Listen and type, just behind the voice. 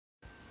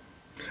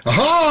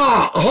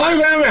Aha! Hi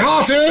there, my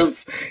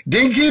hearties!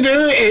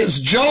 Dinky-Doo, it's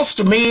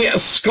just me,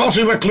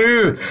 Scottie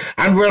McClue,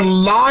 and we're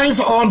live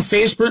on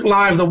Facebook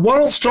Live, the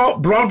world's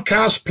top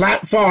broadcast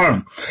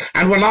platform,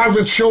 and we're live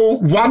with show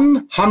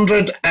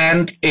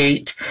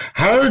 108.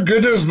 How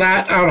good is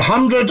that? Our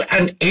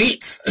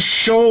 108th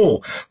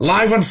show,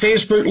 live on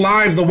Facebook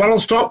Live, the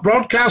world's top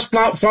broadcast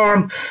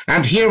platform,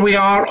 and here we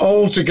are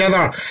all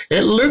together.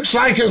 It looks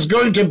like it's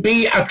going to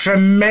be a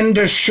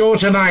tremendous show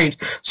tonight,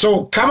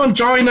 so come and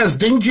join us,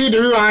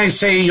 Dinky-Doo. I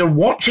say you're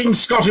watching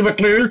Scottie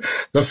McClue,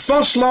 the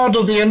first lord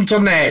of the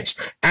internet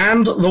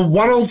and the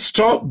world's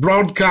top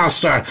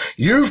broadcaster.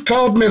 You've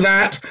called me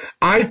that.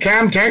 I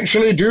can't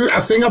actually do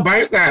a thing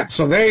about that.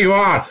 So there you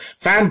are.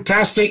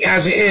 Fantastic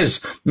as it is.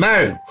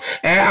 Now,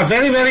 a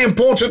very, very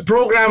important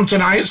program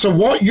tonight. So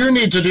what you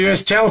need to do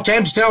is tell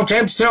 10 to tell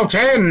 10 to tell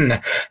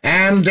 10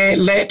 and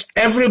let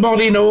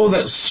everybody know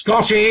that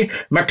Scottie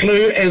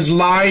McClue is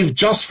live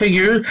just for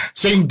you,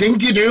 saying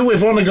Dinky-Doo,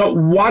 we've only got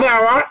 1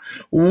 hour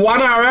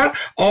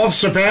of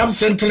superb,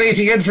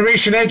 scintillating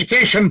information,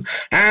 education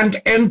and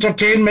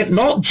entertainment,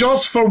 not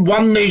just for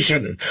one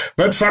nation,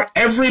 but for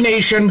every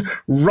nation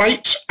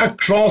right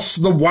across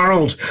the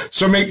world.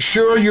 So make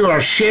sure you are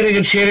sharing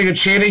and sharing and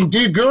sharing.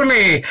 Dee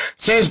Gourley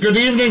says, good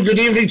evening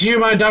to you,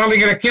 my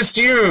darling, and a kiss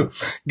to you.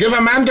 Give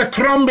Amanda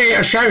Crombie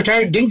a shout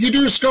out.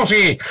 Dinky-Doo,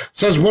 Scottie,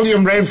 says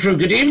William Renfrew.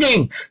 Good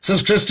evening,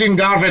 says Christine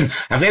Garvin.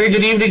 A very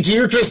good evening to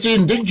you,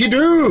 Christine.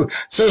 Dinky-Doo,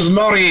 says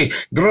Nori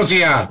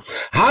Grozia.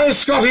 Hi,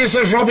 Scottie,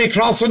 says Robbie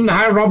Crossan.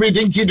 Hi, Robbie.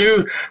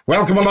 Dinky-Doo,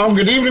 welcome along.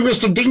 Good evening,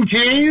 Mr.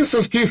 Dinky,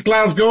 says Keith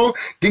Glasgow.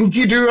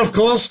 Dinky-Doo, of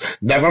course,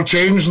 never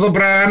change the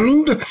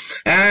brand.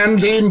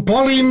 And in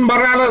Pauline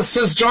Morales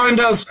has joined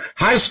us.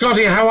 Hi,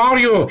 Scottie, how are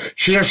you?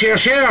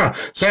 Share,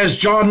 says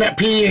John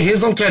P.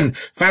 Hazelton.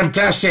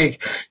 Fantastic.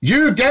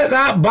 You get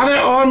that bonnet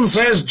on,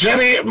 says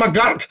Jerry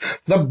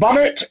McGurk. The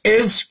bonnet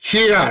is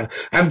here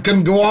and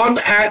can go on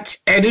at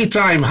any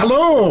time.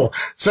 Hello,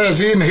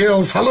 says Ian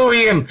Hills. Hello,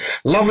 Ian.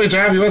 Lovely to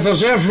have you with us.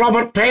 There's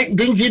Robert Peck.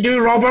 Dinky-Doo,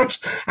 Robert.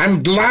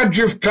 I'm glad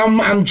you've come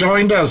and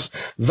joined us.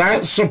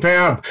 That's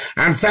superb.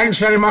 And thanks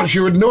very much.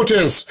 You would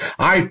notice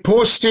I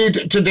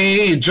posted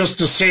today just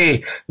to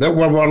say that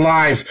we were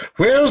live.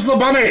 Where's the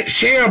bonnet?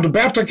 Shared.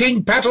 Berta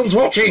King Patton's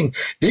watching.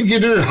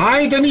 Dinky-Doo.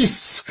 Hi,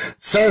 Denise,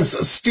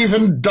 says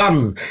Stephen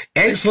Dunn.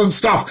 Excellent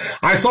stuff.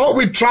 I thought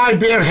we'd try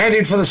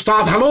bareheaded for the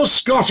start. Hello,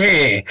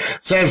 Scottie,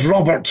 says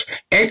Robert.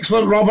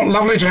 Excellent, Robert.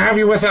 Lovely to have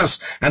you with us.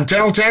 And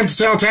tell 10 to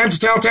tell 10 to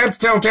tell 10 to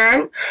tell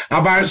 10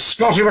 about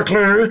Scottie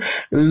McClue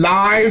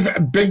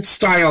live big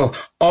style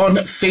on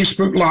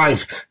Facebook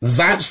Live.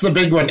 That's the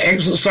big one.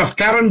 Excellent stuff.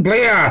 Karen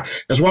Blair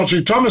is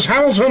watching. Thomas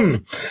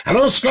Hamilton.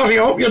 Hello, Scottie.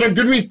 Hope you had a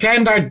good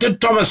weekend. I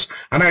did, Thomas,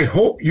 and I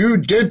hope you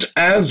did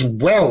as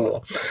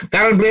well.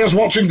 Karen Blair's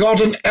watching.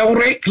 Gordon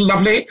Elric.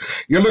 Lovely.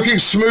 You're looking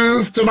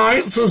smooth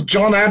tonight, says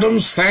John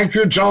Adams. Thank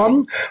you,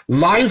 John.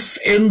 Life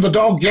in the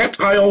dog yet,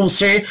 I always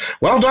say.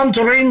 Well done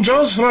to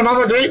Rangers for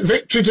another great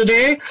victory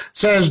today,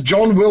 says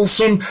John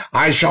Wilson.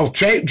 I shall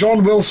check,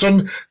 John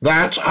Wilson,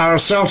 that our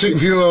Celtic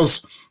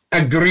viewers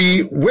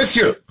agree with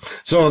you.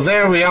 So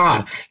there we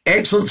are.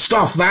 Excellent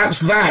stuff. That's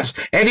that.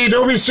 Eddie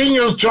Dobie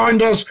Sr.'s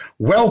joined us.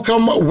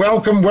 Welcome.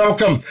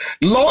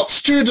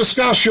 Lots to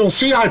discuss. You'll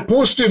see I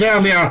posted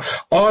earlier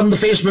on the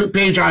Facebook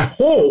page. I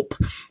hope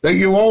that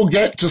you all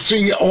get to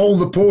see all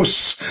the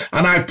posts.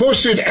 And I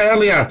posted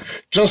earlier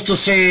just to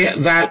say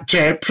that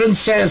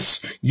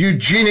Princess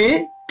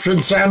Eugenie,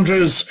 Prince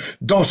Andrew's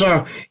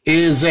daughter,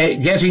 is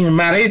getting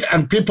married,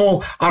 and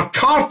people are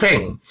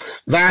carping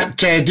that.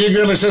 Dee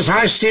Gurley says,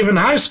 hi, Stephen.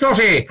 Hi,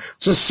 Scottie,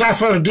 says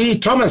Sapphire D.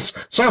 Thomas.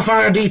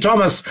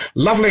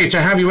 Lovely to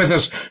have you with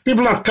us.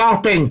 People are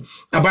carping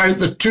about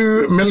the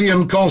 $2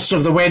 million cost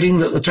of the wedding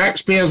that the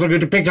taxpayers are going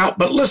to pick up.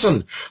 But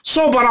listen,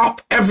 sober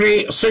up,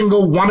 every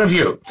single one of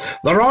you.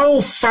 The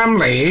royal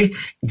family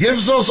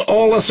gives us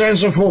all a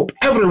sense of hope.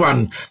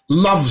 Everyone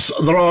loves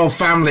the royal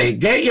family.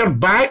 Get your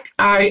back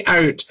eye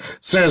out,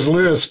 says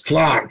Lewis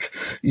Clark.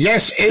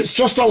 Yes, it's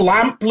just a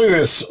lamp,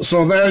 Lewis.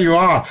 So there you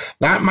are.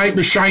 That might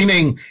be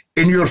shining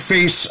in your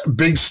face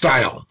big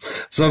style.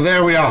 So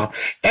there we are.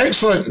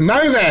 Excellent.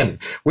 Now then,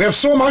 we have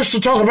so much to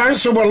talk about,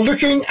 so we're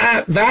looking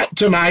at that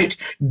tonight.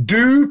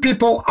 Do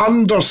people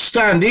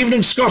understand?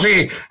 Evening,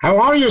 Scottie. How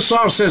are you,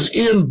 sir? Says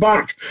Ian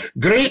Burke.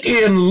 Great,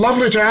 Ian.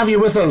 Lovely to have you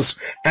with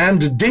us.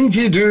 And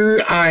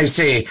Dinky-Doo, I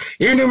say.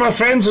 Evening, my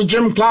friends, of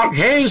Jim Clark.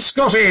 Hey,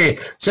 Scottie,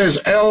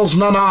 says Els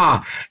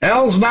Nana.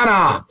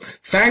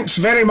 Thanks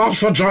very much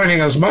for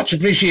joining us. Much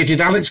appreciated.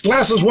 Alex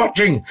Glass is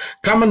watching.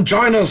 Come and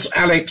join us,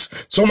 Alex.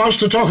 So much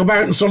to talk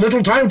about and so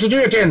little time to do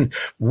it in.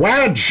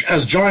 Wadge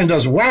has joined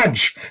us.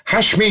 Wadge,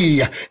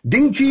 Hashmi,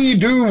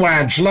 Dinky-Doo,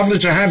 Wadge. Lovely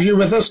to have you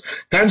with us.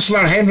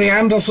 Councillor Henry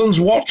Anderson's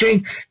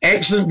watching.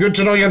 Excellent. Good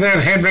to know you're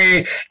there,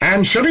 Henry.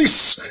 And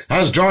Charisse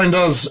has joined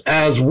us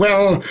as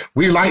well.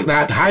 We like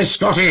that. Hi,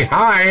 Scottie.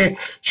 Hi,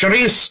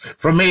 Charisse,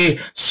 from me,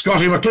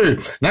 Scottie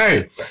McClue.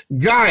 Now,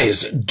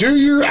 guys, do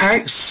you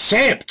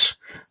accept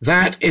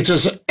that it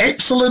is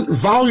excellent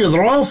value? The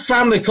royal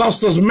family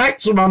cost us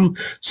maximum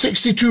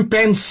 62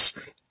 pence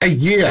a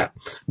year,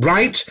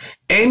 right?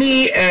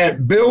 Any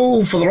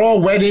bill for the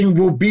royal wedding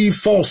will be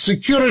for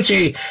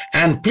security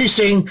and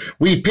policing.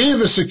 We pay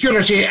the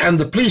security and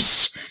the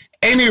police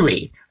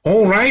anyway.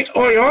 All right,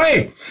 oi,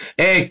 oi.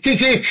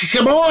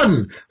 Come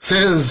on,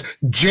 says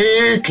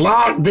J.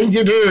 Clark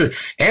Dinky-Doo.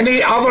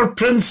 Any other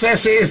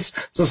princesses?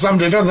 So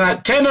somebody done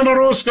that. 10 in a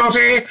row,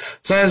 Scotty,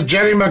 says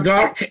Jerry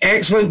McGurk.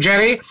 Excellent,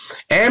 Jerry.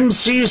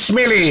 MC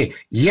Smiley.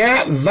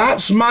 Yeah,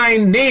 that's my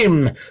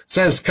name,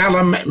 says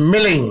Callum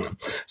Milling.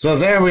 So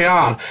there we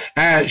are.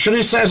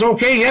 Sharice says,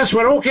 okay, yes,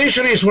 we're okay,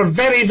 Sharice. We're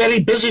very, very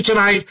busy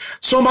tonight.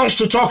 So much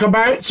to talk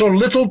about, so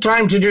little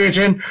time to do it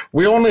in.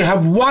 We only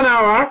have 1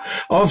 hour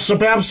of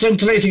superb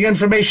scintillating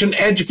information,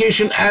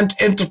 education and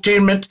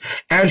entertainment,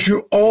 as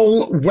you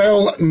all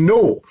well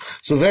know.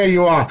 So there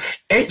you are.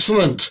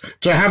 Excellent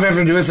to have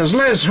everybody with us.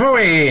 Les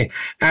Hoy,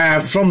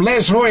 from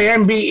Les Hoy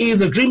MBE,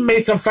 the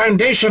Dreammaker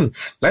Foundation.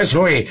 Les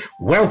Hoy,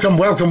 welcome,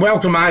 welcome,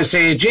 welcome, I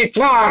say. Jay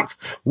Clark,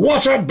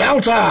 what a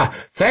belter.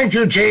 Thank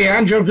you, Jay,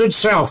 and your good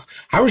self.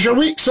 How's your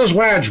week, says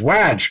Wadge.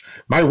 Wadge,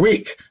 my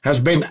week has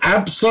been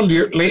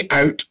absolutely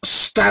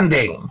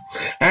outstanding.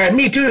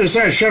 Me too,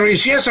 says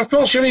Sharice. Yes, of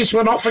course, Sharice,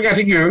 we're not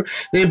forgetting you.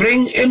 They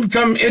bring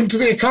income into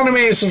the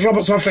economy, says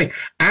Robert softly.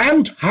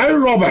 And how,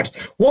 Robert?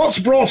 What's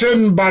brought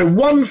in by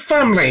one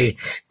family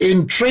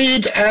in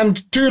trade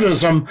and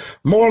tourism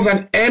more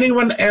than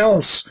anyone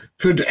else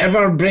could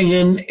ever bring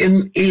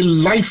in a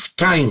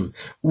lifetime?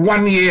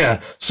 1 year.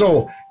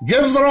 So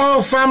give the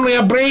royal family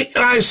a break,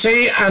 I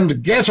say,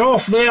 and get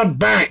off their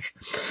back.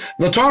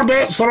 The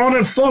Torbets are on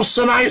in force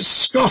tonight,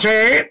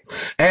 Scotty.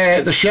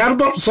 The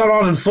Sherberts are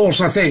on in force,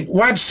 I think.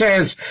 Wad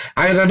says,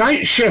 I had a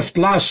night shift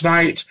last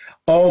night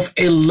of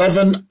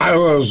 11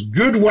 hours.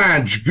 Good,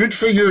 Wadge. Good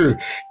for you.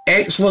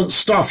 Excellent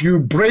stuff. You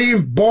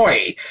brave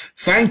boy.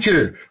 Thank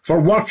you for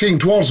working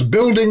towards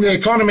building the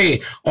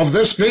economy of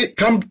this great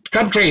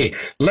country.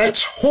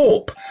 Let's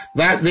hope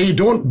that they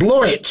don't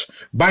blow it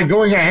by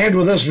going ahead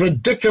with this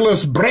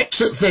ridiculous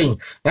Brexit thing.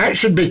 That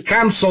should be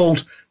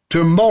cancelled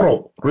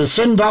tomorrow.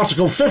 Rescind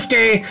Article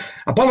 50,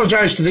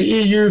 apologise to the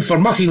EU for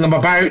mucking them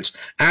about,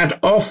 and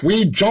off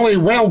we jolly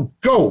well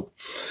go.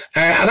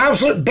 An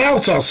absolute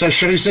belter, says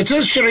Sharice. It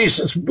is, Sharice.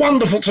 It's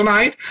wonderful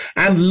tonight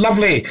and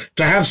lovely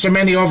to have so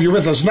many of you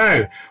with us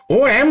now.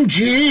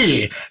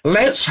 OMG,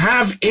 let's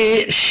have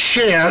a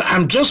share.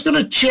 I'm just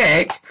going to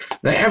check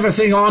that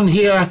everything on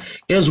here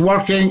is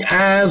working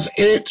as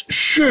it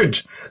should.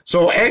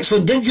 So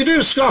excellent.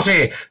 Dinky-Doo,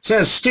 Scotty,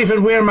 says Stephen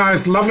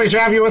Wearmouth. Lovely to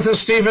have you with us,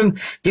 Stephen.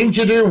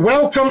 Dinky-Doo,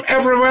 welcome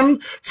everyone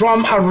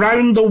from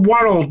around the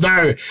world.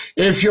 Now,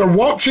 if you're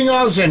watching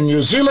us in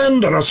New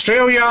Zealand or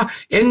Australia,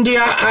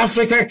 India,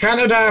 Africa,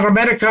 Canada, or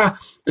America,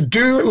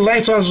 do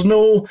let us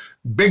know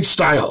big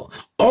style.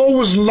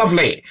 Always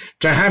lovely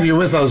to have you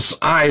with us,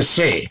 I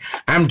say.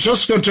 I'm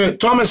just going to,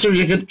 Thomas, if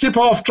you could keep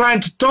off trying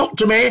to talk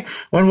to me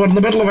when we're in the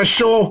middle of a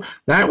show,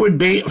 that would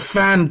be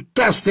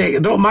fantastic. I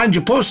don't mind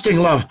you posting,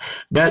 love,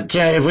 but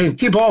if we can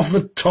keep off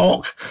the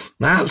talk,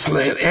 that's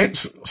it.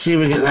 See if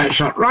we can get that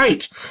shot.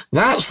 Right,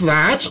 that's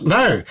that.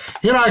 Now,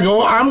 here I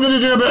go. I'm going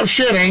to do a bit of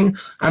sharing,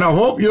 and I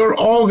hope you're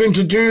all going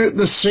to do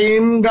the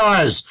same,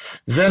 guys.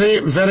 Very,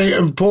 very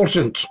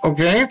important,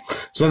 okay?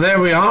 So there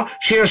we are.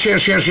 Share, share,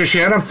 share, share,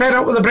 share. I'm fed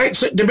up with the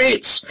Brexit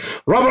debates.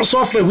 Robert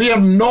Softly, we are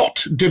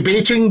not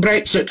debating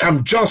Brexit.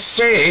 I'm just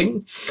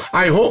saying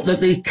I hope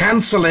that they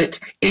cancel it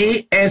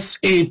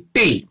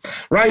ASAP.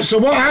 Right, so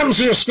what happens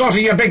here,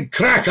 Scotty, you big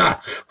cracker?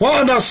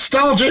 What a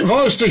nostalgic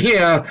voice to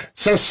hear,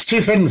 says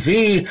Stephen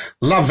V.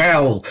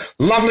 Lavelle.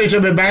 Lovely to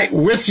be back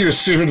with you,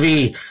 Stephen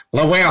V.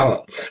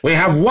 Lavelle. We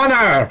have 1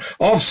 hour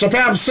of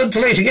superb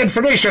scintillating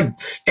information,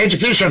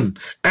 education,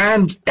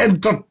 and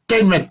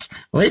entertainment.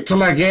 Wait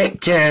till I get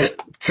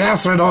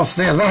Catherine off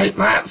there.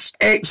 That's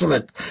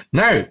excellent.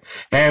 Now,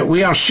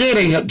 we are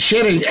sharing and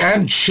sharing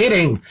and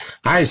sharing.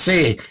 I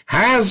say,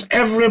 has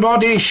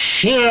everybody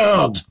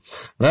shared?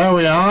 There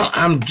we are.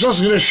 I'm just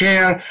going to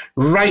share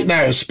right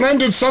now.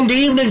 Splendid Sunday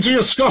evening to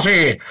you,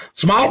 Scotty.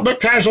 Smart but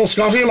casual,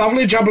 Scotty.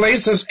 Lovely jubbly,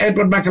 says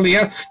Edward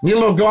McAleer.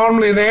 Neil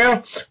O'Gormley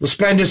there. The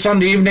splendid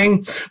Sunday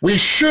evening. We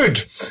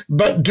should,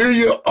 but do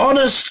you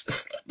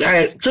honest...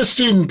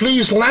 Christine,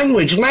 please,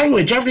 language.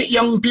 Every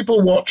young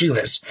people watching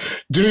this.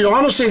 Do you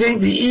honestly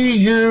think the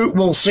EU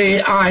will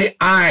say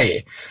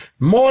aye?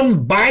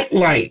 Moan back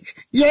like.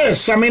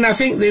 Yes, I mean, I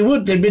think they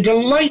would. They'd be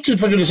delighted,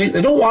 for goodness sake.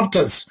 They don't want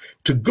us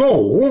to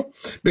go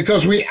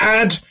because we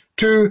add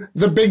to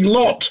the big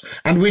lot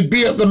and we'd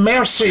be at the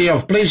mercy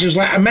of places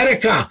like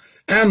America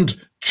and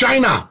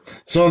China.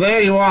 So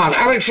there you are.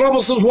 Alex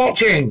Robertson's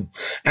watching.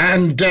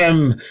 And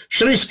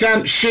Sharice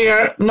can't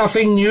share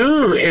nothing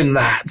new in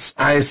that,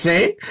 I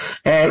say.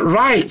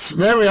 Right,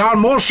 there we are.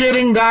 More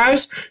sharing,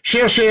 guys.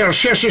 Share.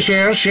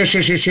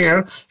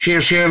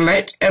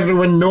 Let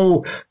everyone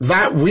know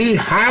that we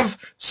have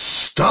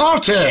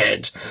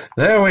started.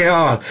 There we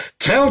are.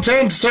 Tell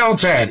 10 to tell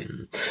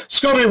 10.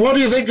 Scotty, what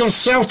do you think of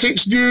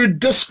Celtic's new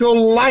disco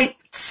light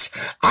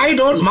I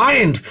don't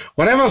mind.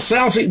 Whatever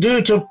Celtic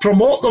do to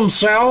promote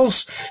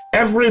themselves,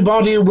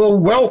 everybody will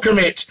welcome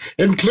it,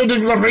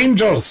 including the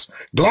Rangers.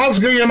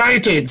 Glasgow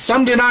United,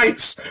 Sunday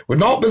nights would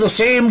not be the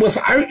same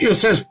without you,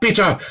 says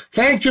Peter.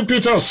 Thank you,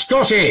 Peter.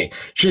 Scotty,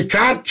 she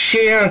can't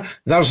share.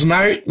 There's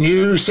now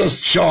news,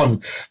 says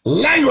John.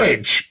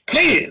 Language,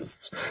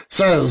 please,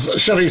 says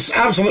Charisse.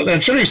 Absolutely.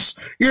 And Charisse,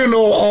 you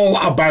know all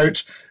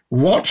about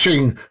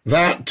watching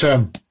that,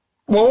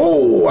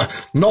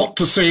 not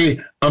to say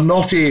a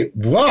naughty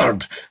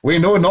word. We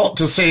know not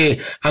to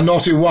say a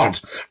naughty word.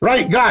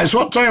 Right, guys,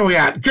 what time are we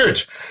at?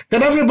 Good.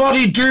 Can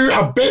everybody do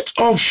a bit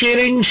of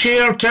sharing?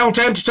 Share, tell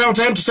 10 to tell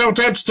 10 to tell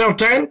 10 to tell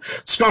 10.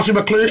 Scottie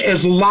McClue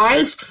is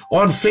live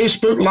on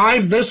Facebook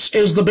Live. This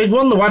is the big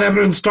one, the one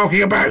everyone's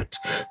talking about,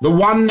 the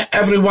one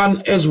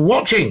everyone is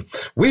watching.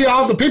 We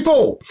are the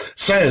people,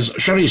 says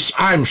Charisse.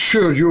 I'm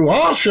sure you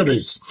are,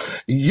 Charisse.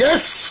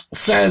 Yes,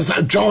 says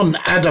John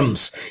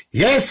Adams.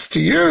 Yes to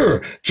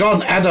you,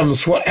 John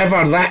Adams,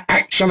 whatever that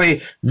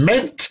actually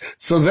meant.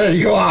 So there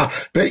you are.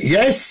 But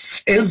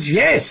yes is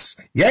yes.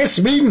 Yes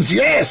means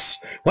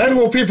yes. When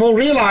will people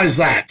realise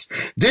that?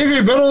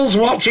 Davy Burrell's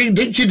watching.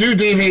 Dinky-Doo,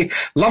 Davy.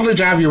 Lovely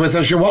to have you with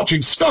us. You're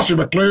watching Scottie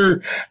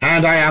McClue,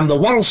 and I am the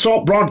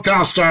world-stop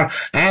broadcaster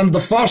and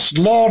the first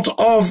lord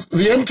of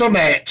the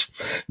internet.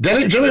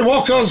 Derek Jimmy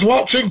Walker's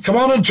watching. Come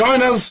on and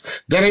join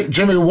us. Derek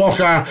Jimmy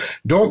Walker,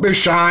 don't be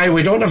shy.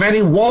 We don't have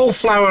any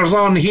wallflowers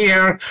on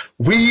here.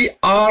 We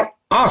are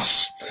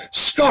us.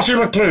 Scottie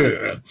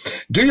McClue.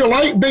 Do you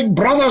like Big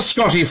Brother,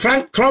 Scottie?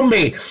 Frank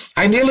Crombie.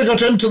 I nearly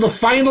got into the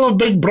final of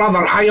Big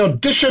Brother. I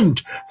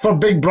auditioned for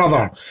Big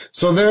Brother.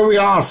 So there we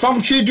are.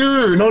 Funky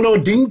Doo. No,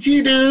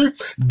 Dinky-Doo.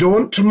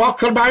 Don't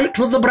muck about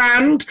with the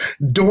brand.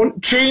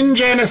 Don't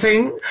change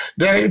anything.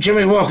 Derek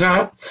Jimmy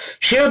Walker.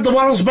 Shared the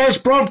world's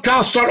best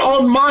broadcaster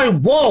on my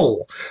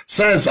wall,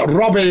 says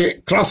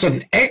Robbie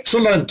Crossan.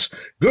 Excellent.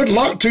 Good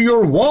luck to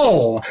your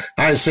wall,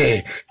 I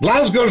say.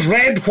 Glasgow's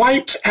red,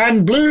 white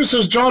and blue,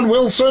 says John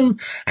Wilson,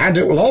 and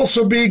it will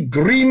also be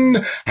green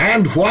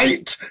and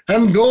white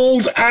and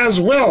gold as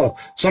well.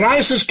 Sir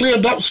Ice is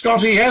cleared up,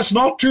 Scottie. Yes,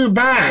 not too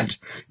bad.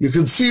 You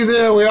can see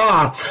there we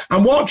are.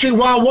 I'm watching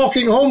while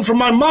walking home from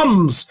my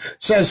mum's,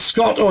 says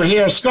Scott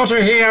O'Hare. Scott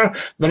O'Hare,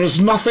 there is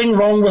nothing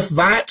wrong with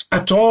that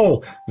at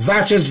all.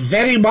 That is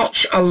very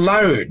much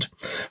allowed.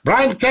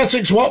 Brian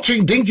Keswick's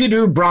watching.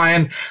 Dinky-Doo,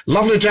 Brian.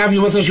 Lovely to have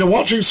you with us. You're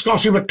watching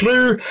Scottie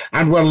McClue,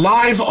 and we're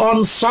live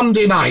on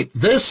Sunday night.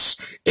 This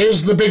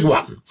is the big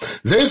one.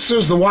 This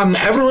is the one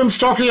everyone's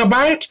talking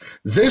about.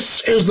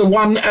 This is the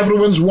one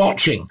everyone's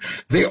watching.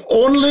 The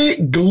only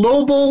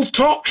global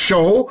talk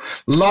show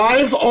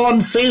live on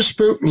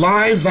Facebook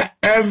Live that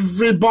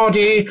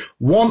everybody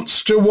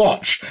wants to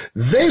watch.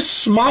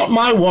 This, mark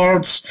my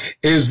words,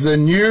 is the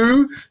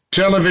new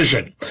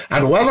television.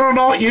 And whether or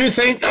not you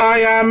think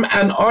I am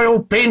an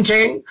oil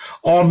painting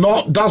or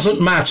not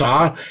doesn't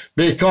matter,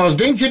 because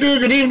Dinky-Doo,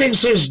 good evening,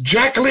 says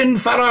Jacqueline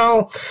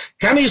Farrell.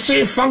 Can he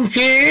say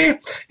funky?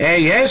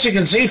 Yes, you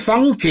can say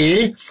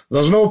funky.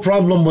 There's no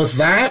problem with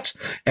that.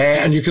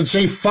 And you can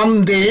say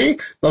fundy.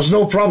 There's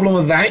no problem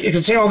with that. You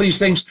can say all these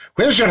things.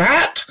 Where's your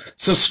hat?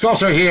 Says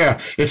Scottie here.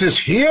 It is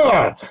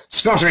here,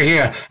 Scottie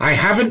here. I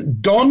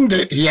haven't donned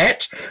it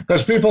yet,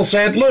 because people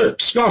said,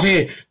 look,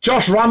 Scottie,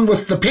 just run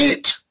with the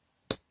Pete.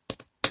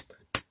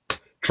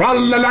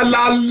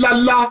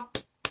 Tra-la-la-la-la-la.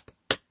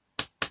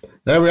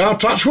 There we are,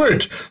 touch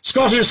wood.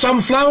 Scottie,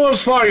 some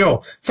flowers for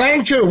you.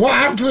 Thank you. What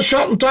happened to the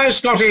shirt and tie,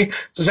 Scottie?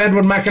 Says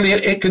Edward McAleer.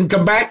 It can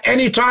come back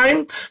any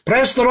time.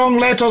 Press the wrong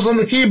letters on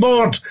the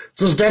keyboard,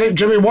 says Derek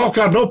Jimmy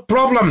Walker. No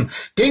problem.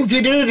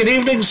 Dinky-Doo, good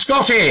evening,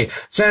 Scottie,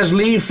 says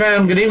Lee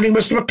Fern. Good evening,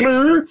 Mr.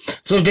 McClue,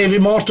 says Davy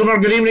Mortimer.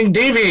 Good evening,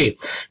 Davy.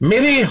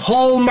 Mary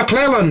Hall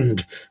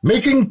McClelland,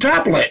 making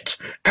tablet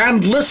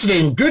and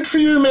listening. Good for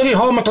you, Mary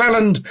Hall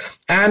McClelland.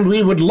 And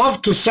we would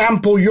love to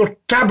sample your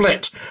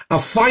tablet. A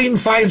fine,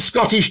 fine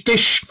Scottish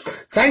dish.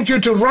 Thank you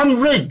to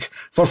Run Rig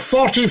for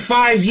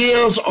 45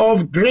 years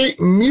of great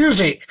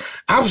music.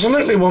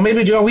 Absolutely. We'll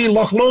maybe do a wee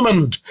Loch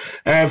Lomond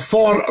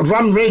for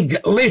Run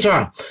Rig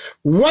later.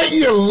 What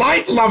you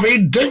like, lovey,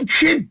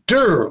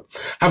 Dinky-Doo.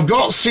 I've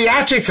got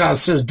sciatica,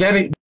 says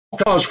Derek.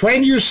 Because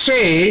when you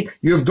say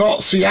you've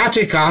got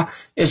sciatica,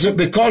 is it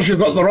because you've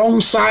got the wrong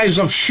size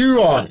of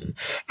shoe on?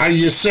 Are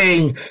you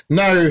saying,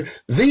 now,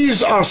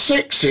 these are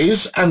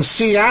 6s and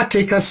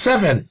sciatica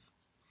 7?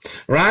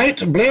 Right?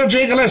 Blair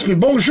J. Gillespie.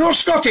 Bonjour,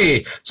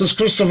 Scottie, says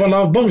Christopher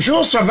Love.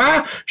 Bonjour, ça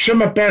va? Je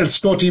m'appelle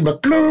Scottie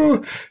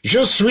McClue.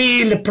 Je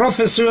suis le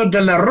professeur de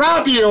la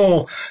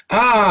radio.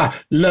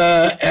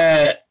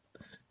 Le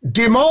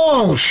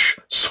dimanche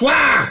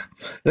soir.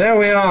 There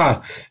we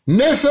are.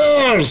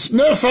 Niffers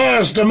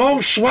de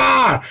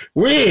Montchoir.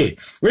 Oui,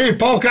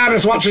 Paul Carr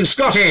is watching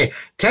Scotty.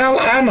 Tell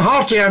Anne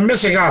Hearty I'm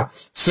missing her,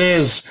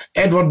 says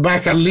Edward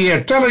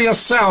McAleer. Tell her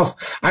yourself.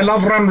 I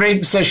love Run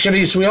Rig, says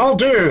Sharice. We all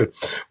do.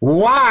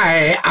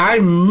 Why,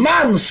 I'm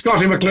man,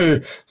 Scottie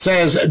McClue,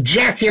 says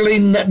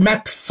Jacqueline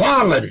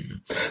McFarlane.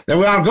 There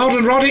we are.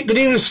 Gordon Roddick. Good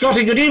evening,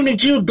 Scotty. Good evening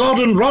to you,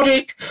 Gordon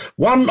Roddick,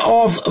 one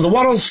of the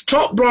world's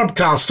top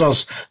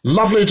broadcasters.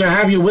 Lovely to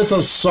have you with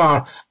us,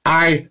 sir.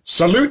 I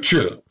salute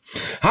you.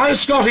 Hi,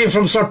 Scotty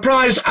from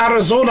Surprise,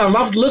 Arizona.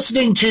 Loved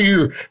listening to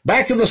you.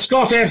 Back in the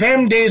Scott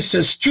FM days,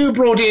 says Stu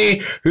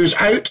Brody, who's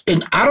out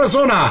in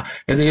Arizona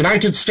in the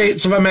United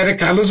States of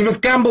America. Elizabeth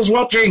Campbell's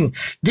watching.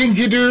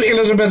 Dinky-Doo,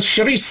 Elizabeth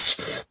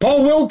Sharice.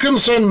 Paul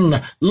Wilkinson,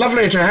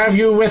 lovely to have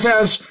you with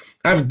us.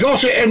 I've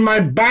got it in my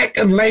back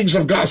and legs.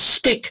 I've got a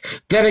stick.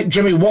 Derek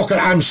Jimmy Walker,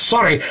 I'm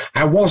sorry.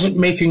 I wasn't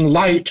making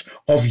light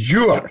of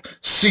your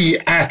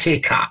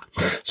sciatica.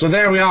 So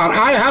there we are.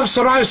 I have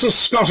psoriasis,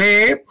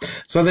 Scotty.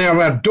 So there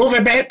were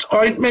Dovibet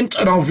ointment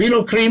and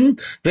Alvino cream.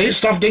 Great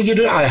stuff,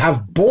 Dinky-Doo. I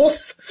have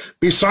both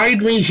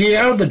beside me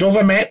here, the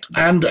Dovimet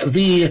and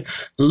the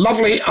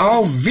lovely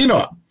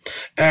Alvino.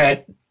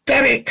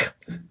 Derek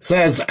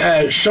says,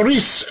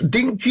 Sharice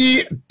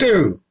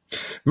Dinky-Doo.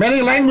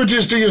 Many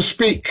languages do you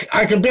speak?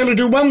 I can barely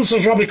do one,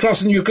 says Robbie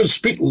Crossan. You could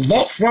speak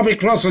lots, Robbie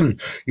Crossan.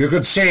 You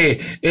could say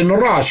in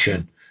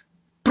Russian,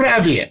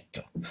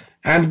 Привет,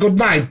 and good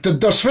night,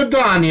 до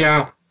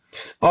свидания.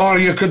 Or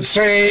you could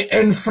say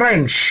in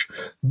French,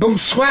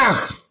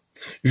 Bonsoir,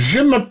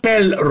 je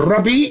m'appelle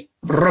Robbie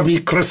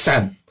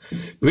Crossan.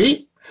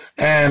 Oui,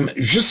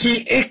 je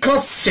suis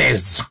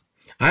écossaise.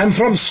 I'm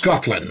from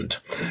Scotland.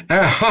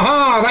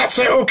 That's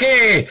it,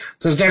 okay,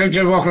 says Derek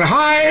J. Walker.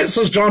 Hi,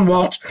 says John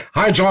Watt.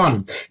 Hi,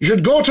 John. You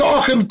should go to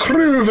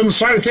Auchenkrove in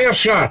South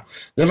Ayrshire.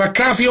 They have a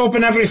cafe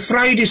open every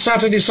Friday,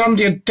 Saturday,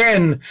 Sunday at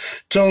 10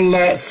 till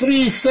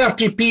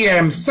 3:30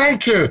 p.m.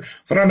 Thank you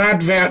for an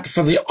advert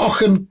for the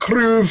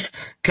Auchenkrove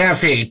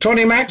Cafe.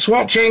 Tony Mack's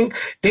watching.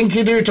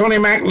 Dinky-Doo, Tony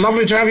Mack,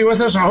 lovely to have you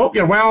with us. I hope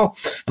you're well.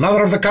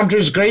 Another of the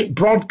country's great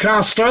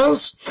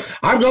broadcasters.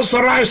 I've got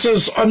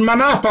psoriasis on my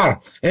napper.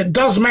 It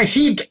does my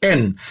heat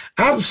in.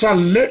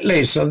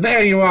 Absolutely. So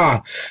there you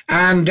are.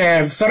 And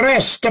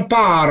Foresta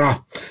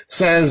Para,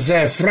 says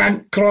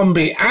Frank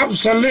Crombie.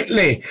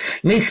 Absolutely.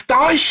 Nicht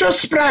Deutsch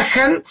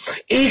sprechen.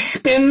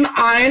 Ich bin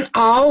ein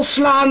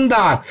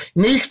Ausländer.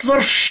 Nicht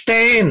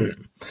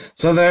verstehen.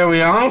 So there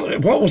we are.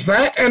 What was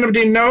that?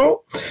 Anybody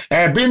know?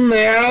 Been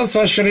there,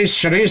 says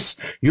Sharice.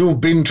 You've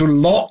been to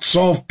lots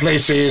of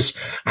places.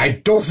 I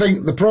don't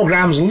think the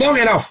programme's long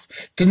enough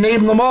to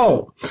name them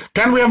all.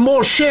 Can we have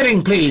more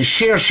sharing, please?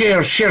 Share.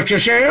 Share.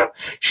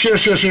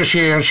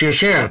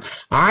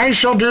 I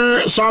shall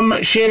do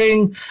some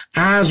sharing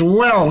as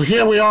well.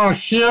 Here we are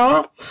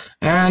here,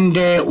 and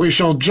we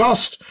shall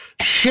just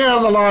share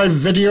the live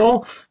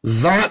video.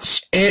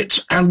 That's it.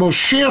 And we'll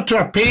share to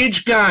a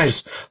page,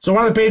 guys. So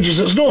one of the pages,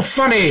 it's no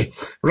funny,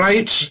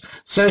 right?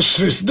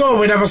 Says, no,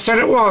 we never said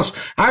it was.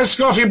 Hi,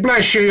 Scotty,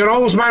 bless you. You're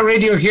always my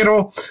radio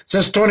hero,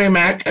 says Tony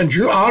Mack, and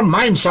you are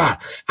mine, sir.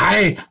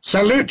 I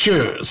salute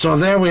you. So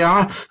there we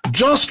are.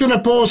 Just going to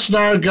post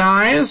now,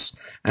 guys.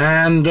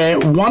 And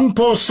one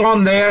post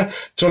on there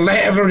to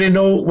let everybody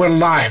know we're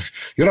live.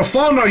 You're a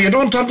foreigner, you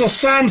don't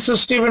understand,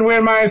 says Stephen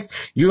Wearmouth.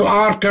 You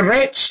are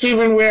correct,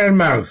 Stephen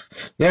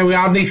Wearmouth. There we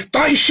are. Nicht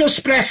Deutsch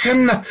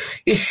sprechen.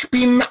 Ich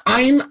bin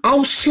ein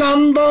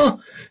Ausländer.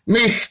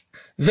 Nicht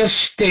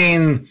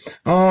verstehen.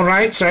 All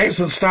right, so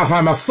excellent stuff.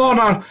 I'm a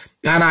foreigner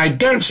and I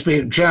don't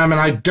speak German.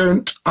 I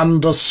don't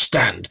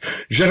understand.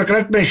 Je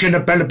regrette, mais je ne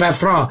parle pas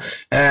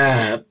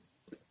français.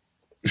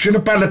 Je ne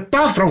parle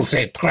pas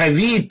français très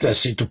vite,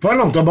 si tu parles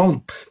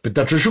lentement,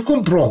 peut-être je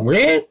comprends,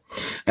 eh?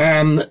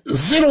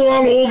 Zero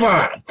all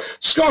over.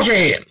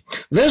 Scotty,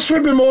 this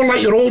would be more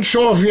like your old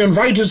show if you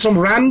invited some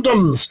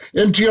randoms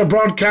into your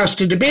broadcast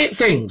to debate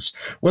things.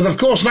 With, of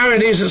course,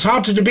 nowadays it's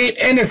hard to debate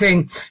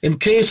anything in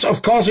case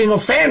of causing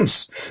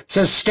offence,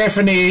 says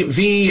Stephanie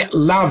V.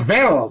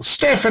 Lavelle.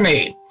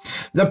 Stephanie,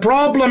 the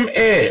problem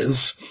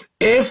is,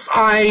 if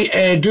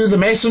I do the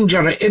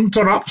messenger, it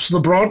interrupts the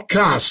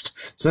broadcast.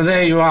 So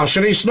there you are.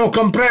 Sharice, no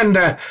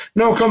comprende.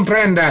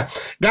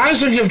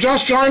 Guys, if you've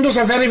just joined us,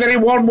 a very, very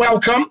warm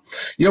welcome.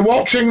 You're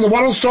watching the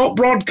world's top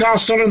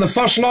broadcaster and the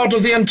first lord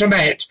of the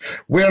internet.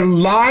 We're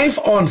live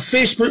on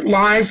Facebook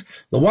Live,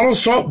 the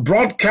world's top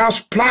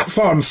broadcast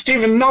platform.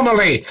 Stephen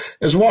Nunnally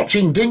is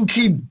watching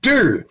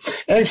Dinky-Doo.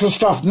 Excellent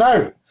stuff.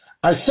 Now,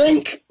 I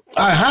think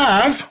I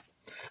have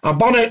a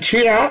bonnet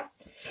here.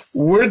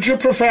 Would you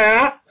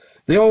prefer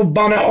the old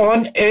bonnet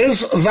on?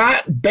 Is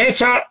that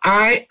better,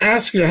 I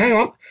ask you? Hang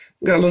on.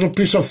 Got a little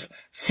piece of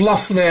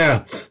fluff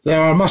there.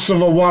 There must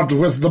have a word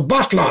with the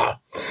butler.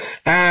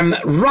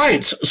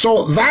 Right,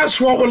 so that's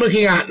what we're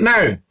looking at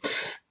now.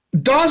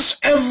 Does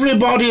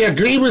everybody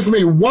agree with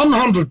me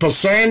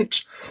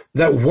 100%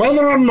 that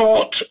whether or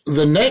not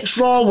the next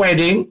royal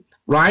wedding,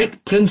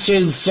 right,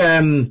 Princess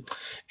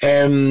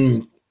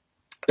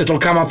it'll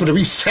come up in a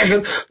wee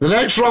second. The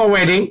next royal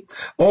wedding,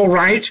 all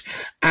right,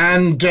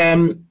 and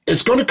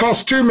it's going to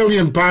cost £2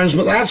 million,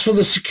 but that's for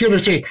the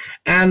security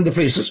and the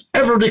police. Is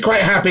everybody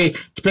quite happy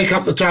to pick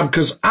up the tab?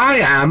 Because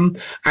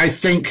I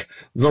think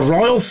the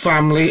royal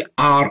family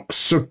are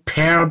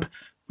superb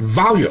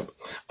value.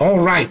 All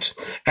right.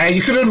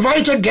 You could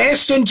invite a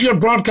guest into your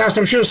broadcast.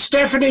 I'm sure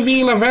Stephanie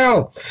V.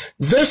 Lavelle.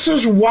 This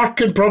is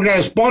work in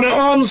progress. Bonnet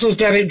on, says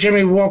Derek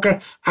Jimmy Walker.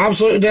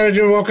 Absolutely, Derek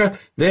Jimmy Walker.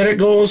 There it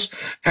goes.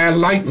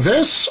 Like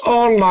this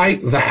or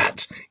like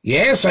that.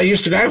 Yes, I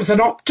used to go out with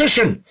an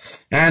optician,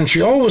 and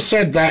she always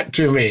said that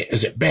to me.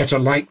 Is it better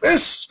like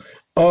this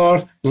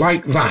or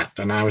like that?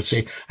 And I would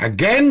say,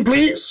 again,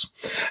 please.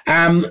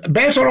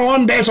 Better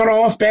on, better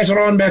off,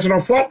 better on, better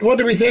off. What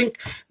do we think?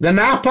 The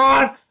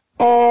napper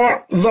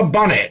or the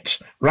bonnet,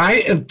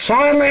 right?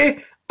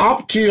 Entirely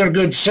up to your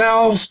good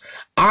selves.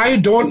 I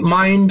don't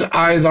mind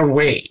either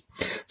way.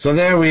 So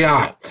there we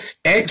are.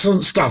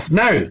 Excellent stuff.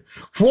 Now,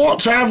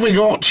 what have we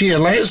got here?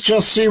 Let's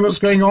just see what's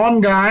going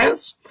on,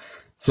 guys.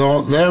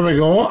 So there we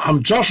go.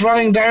 I'm just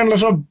running down a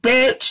little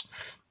bit,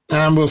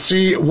 and we'll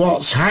see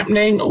what's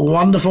happening.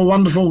 Wonderful,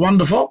 wonderful,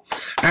 wonderful.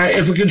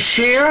 If we could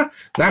share,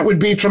 that would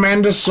be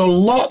tremendous. So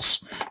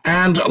lots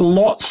and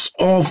lots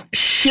of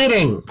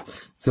sharing.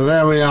 So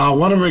there we are.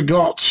 What have we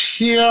got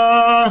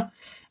here?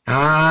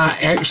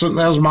 Excellent.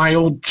 There's my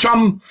old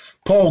chum,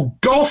 Paul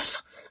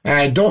Goff.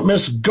 Don't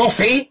miss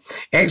Goffy.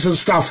 Excellent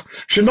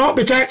stuff. Should not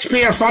be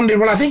taxpayer funded.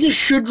 Well, I think it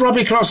should,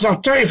 Robbie Cross.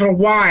 I'll tell you for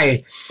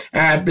why.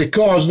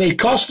 Because they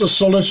cost us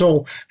so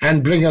little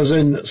and bring us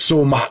in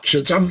so much.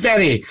 It's a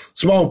very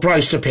small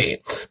price to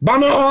pay.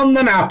 Bonnet on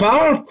the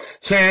napper,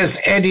 says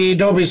Eddie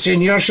Dobie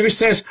Sr. She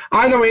says,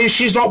 either way,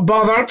 she's not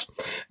bothered.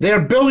 They're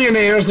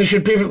billionaires. They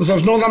should pay for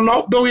themselves. No, they're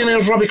not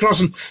billionaires, Robbie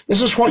Cross. And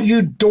this is what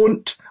you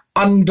don't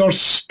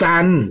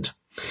understand.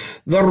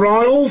 The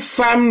royal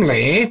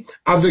family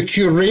are the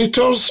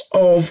curators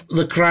of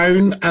the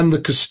crown and the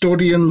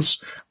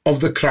custodians of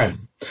the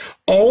crown.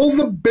 All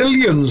the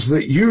billions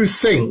that you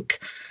think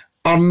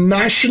are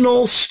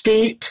national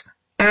state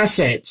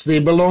assets, they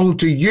belong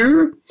to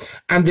you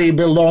and they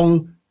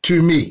belong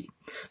to me.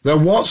 They're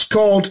what's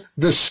called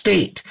the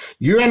state.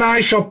 You and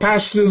I shall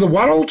pass through the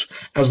world,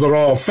 as the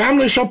royal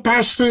family shall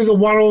pass through the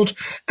world,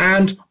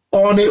 and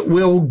on it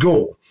will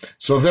go.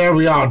 So there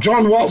we are.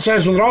 John Watt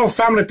says, with the royal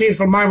family paid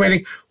for my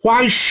wedding,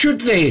 why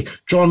should they,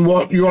 John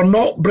Watt? You are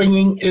not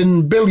bringing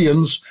in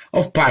billions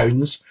of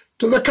pounds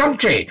to the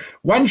country.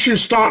 Once you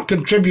start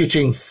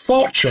contributing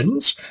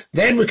fortunes,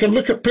 then we can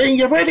look at paying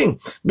your wedding.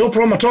 No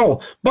problem at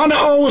all. Bonnet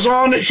always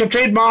on. It's your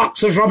trademark,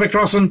 says Robbie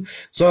Crossan.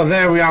 So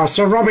there we are.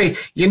 So, Robbie,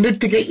 you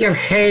need to get your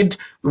head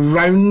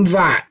round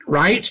that,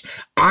 right?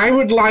 I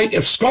would like,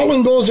 if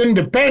Scotland goes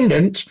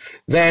independent,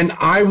 then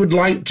I would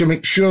like to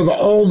make sure that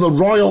all the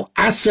royal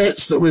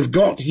assets that we've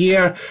got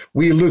here,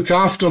 we look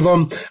after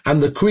them,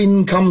 and the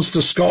Queen comes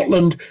to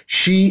Scotland.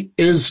 She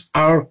is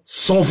our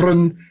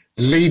sovereign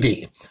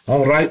lady.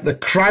 All right, the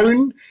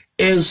crown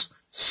is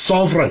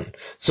sovereign.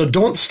 So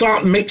don't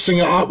start mixing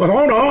it up with,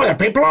 oh no, the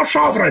people are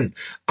sovereign.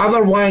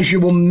 Otherwise, you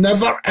will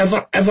never,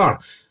 ever, ever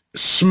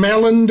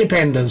smell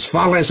independence,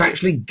 far less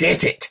actually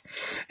get it.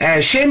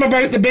 Shame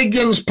about the big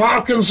guns.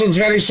 Parkinson's,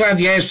 very sad.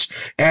 Yes,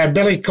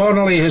 Billy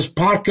Connolly, his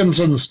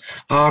Parkinson's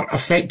are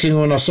affecting him.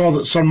 And I saw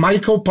that Sir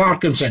Michael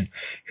Parkinson,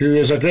 who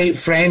is a great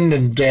friend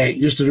and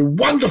used to do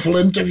wonderful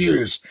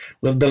interviews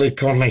with Billy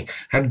Connolly,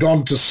 had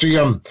gone to see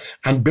him,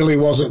 and Billy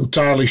wasn't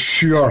entirely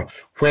sure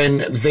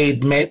when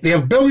they'd met. They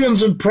have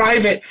billions in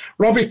private.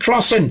 Robbie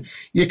Crossan,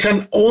 you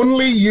can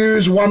only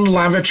use one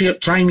lavatory at a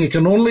time. You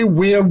can only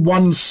wear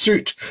one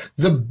suit.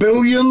 The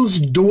billions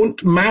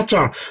don't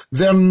matter.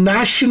 They're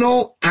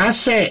national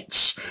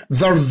assets.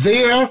 They're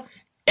there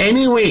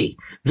anyway.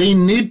 They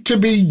need to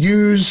be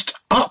used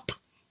up.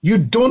 You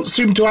don't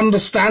seem to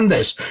understand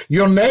this.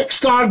 Your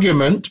next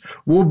argument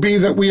will be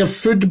that we have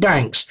food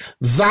banks.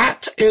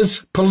 That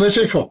is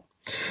political.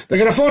 They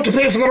can afford to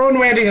pay for their own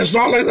wedding. It's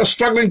not like they're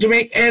struggling to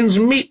make ends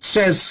meet,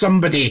 says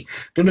somebody.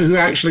 Don't know who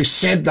actually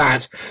said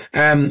that.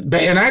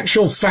 But in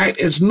actual fact,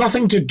 it's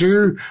nothing to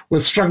do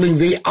with struggling.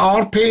 They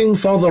are paying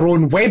for their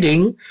own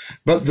wedding,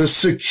 but the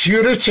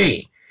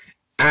security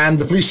and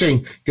the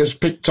policing gets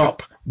picked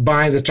up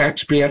by the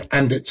taxpayer,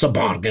 and it's a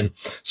bargain.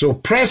 So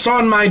press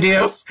on, my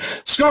dears.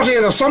 Scotty,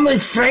 there's something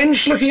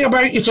French looking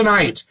about you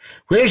tonight.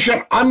 Where's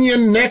your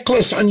onion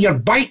necklace and your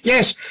bike?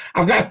 Yes,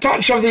 I've got a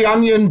touch of the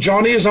onion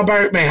Johnny's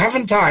about me,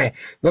 haven't I?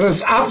 There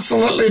is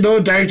absolutely no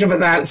doubt about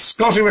that.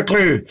 Scottie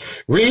McClue.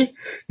 Oui,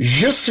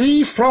 je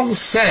suis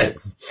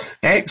française.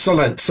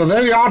 Excellent. So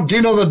there you are,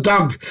 Dino the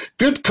Doug.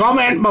 Good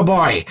comment, my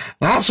boy.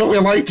 That's what we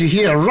like to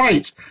hear.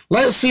 Right,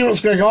 let's see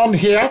what's going on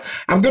here.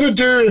 I'm going to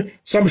do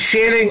some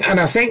sharing, and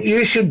I think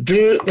you should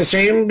do the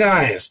same,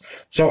 guys.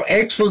 So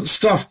excellent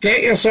stuff.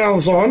 Get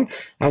yourselves on.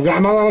 I've got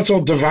another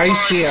little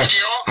device here,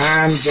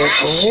 and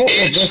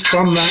we'll just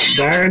turn that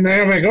down.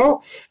 There we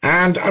go.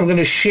 And I'm going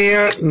to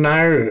share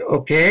now,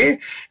 okay?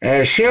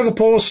 Share the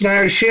post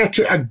now. Share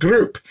to a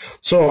group.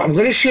 So I'm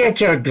going to share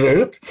to a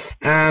group,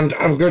 and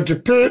I'm going to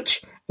put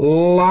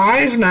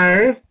live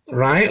now.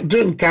 right? Do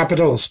it in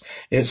capitals.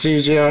 It's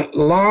easier.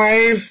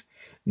 Live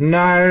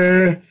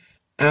now,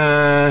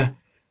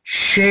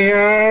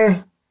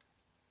 share.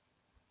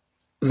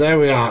 There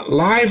we are.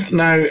 Live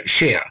now,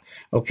 share.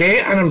 Okay,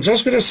 and I'm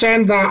just going to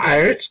send that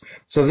out.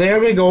 So there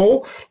we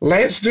go.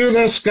 Let's do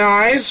this,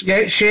 guys.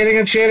 Get sharing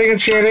and sharing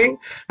and sharing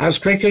as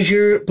quick as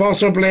you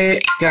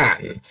possibly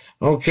can.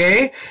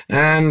 Okay,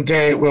 and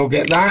we'll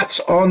get that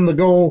on the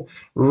go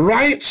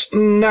right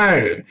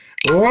now.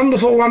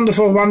 Wonderful,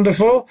 wonderful,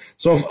 wonderful.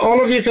 So if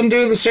all of you can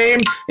do the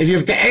same, if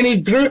you've got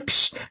any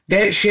groups,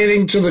 get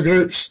sharing to the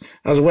groups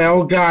as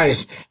well,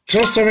 guys.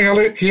 Just having a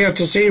look here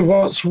to see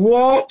what's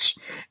what.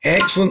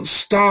 Excellent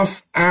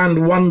stuff,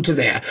 and one to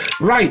there.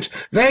 Right,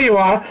 there you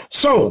are.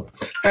 So,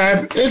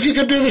 if you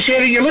could do the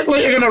sharing, you look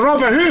like you're going to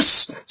rob a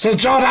house, says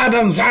John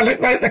Adams. I look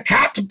like the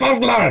cat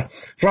burglar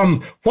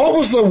from, what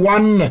was the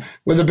one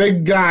with the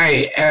big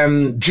guy?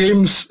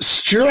 James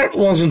Stewart,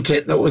 wasn't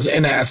it, that was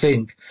in it, I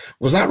think.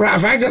 Was that right?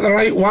 Have I got the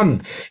right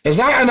one? Is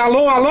that an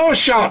hello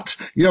shot?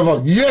 You have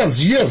a,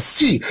 yes,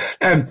 see.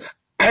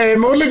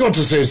 I'm only going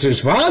to say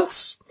this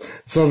once.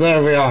 So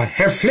there we are.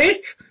 Herr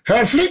Flick.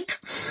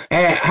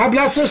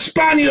 Hablas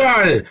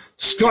Espanol,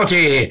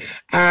 Scotty.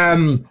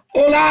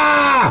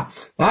 Hola!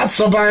 That's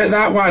about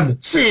that one.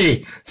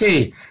 See.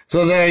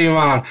 So there you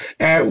are.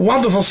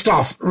 Wonderful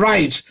stuff.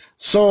 Right.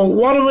 So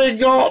what do we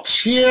got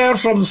here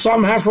from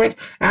some halfwit?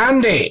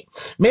 Andy,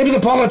 maybe the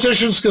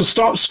politicians can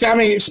stop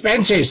scamming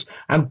expenses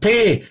and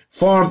pay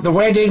for the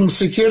wedding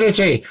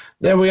security.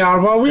 There we are.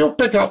 Well, we'll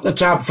pick up the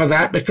tab for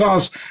that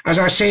because, as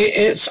I say,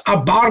 it's a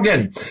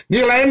bargain.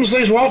 Neil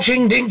Emsley's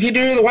watching.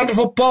 Dinky-Doo, the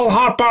wonderful Paul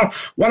Harper,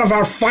 one of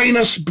our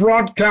finest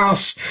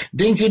broadcasts.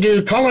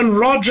 Dinky-Doo, Colin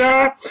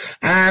Roger,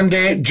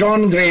 and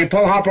John Gray.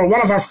 Paul Harper,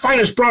 one of our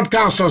finest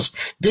broadcasters.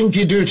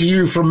 Dinky-Doo to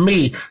you from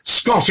me,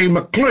 Scottie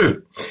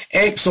McClue.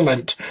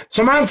 Excellent.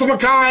 Samantha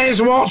Mackay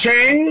is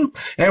watching.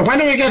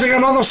 When are we getting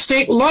another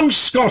steak lunch,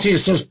 Scotty,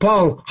 says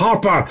Paul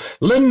Harper.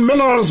 Lynn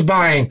Miller's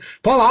buying.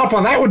 Paul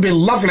Harper, that would be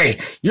lovely.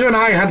 You and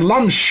I had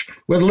lunch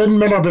with Lynn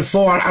Miller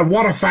before, and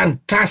what a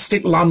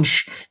fantastic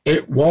lunch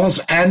it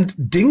was,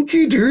 and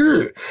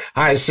Dinky-Doo,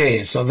 I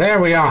say. So there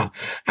we are.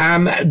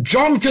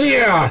 John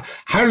Career,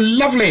 how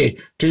lovely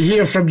to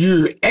hear from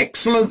you.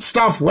 Excellent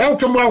stuff.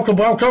 Welcome.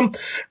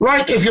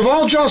 Right, if you've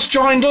all just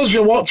joined us,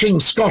 you're watching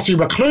Scottie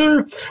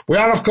McClue. We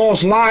are, of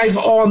course, live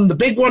on the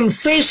big one,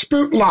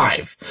 Facebook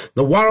Live,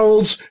 the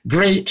world's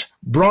great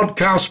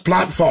broadcast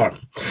platform.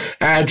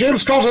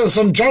 James Cottis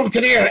and John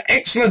Career,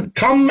 excellent.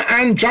 Come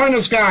and join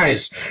us,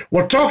 guys.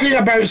 We're talking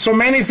about so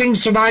many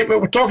things tonight, but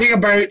we're talking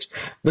about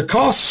the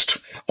cost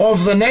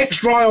of the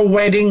next royal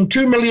wedding,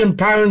 £2 million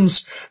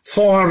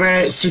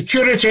for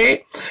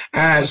security.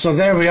 So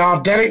there we are.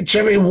 Derek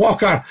Jimmy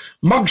Walker,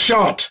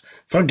 mugshot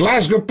for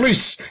Glasgow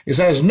Police. He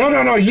says,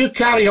 no, you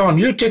carry on.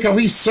 You take a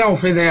wee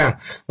selfie there.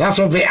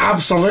 That'll be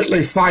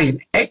absolutely fine.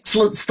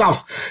 Excellent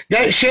stuff.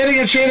 Get sharing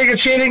and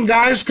sharing,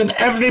 guys. Can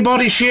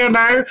everybody share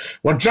now?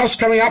 We're just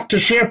coming up to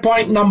share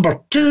point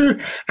number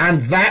 2,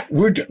 and that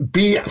would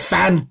be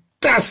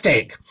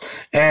fantastic.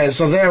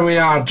 So there we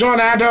are. John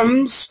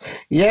Adams.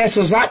 Yes,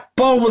 is that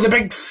Paul with a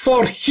big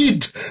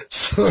forehead?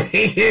 So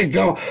there you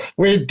go.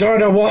 We don't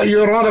know what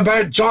you're on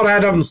about, John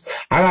Adams,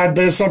 and I'd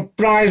be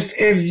surprised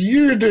if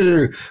you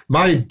do,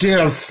 my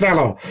dear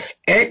fellow.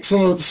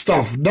 Excellent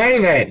stuff.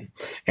 Now then,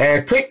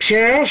 quick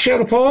share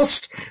the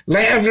post.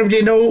 Let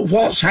everybody know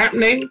what's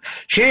happening.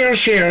 Share,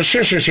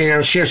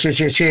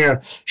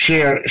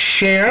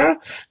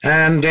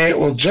 and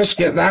we'll just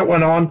get that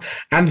one on.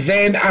 And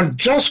then I'm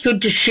just going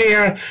to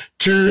share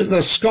to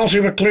the Scottie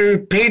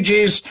McClue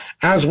pages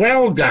as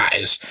well,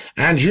 guys.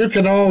 And you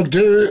can all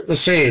do the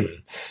same.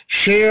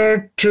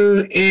 Share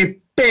to a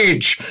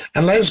page,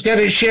 and let's get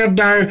it shared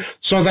now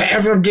so that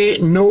everybody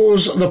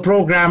knows the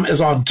program is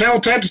on. Tell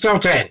 10 to tell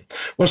 10.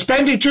 We're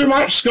spending too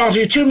much,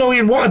 Scotty. 2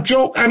 million, what a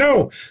joke. I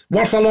know,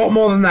 worth a lot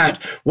more than that.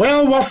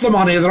 Well worth the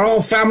money. They're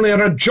all family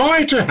and a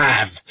joy to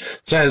have,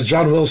 says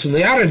John Wilson.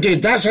 They are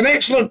indeed. That's an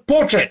excellent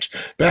portrait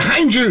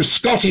behind you,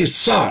 Scotty,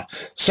 sir,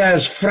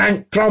 says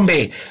Frank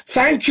Crombie.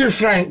 Thank you,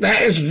 Frank.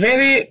 That is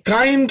very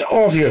kind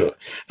of you.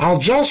 I'll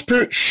just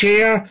put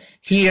share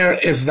here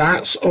if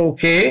that's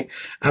okay.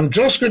 I'm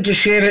just going to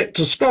share it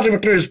to Scottie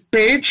McClue's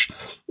page,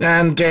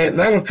 and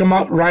that'll come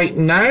up right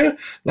now.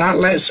 That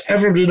lets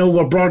everybody know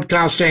we're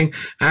broadcasting,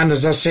 and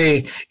as I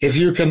say, if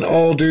you can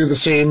all do the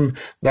same,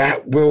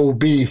 that will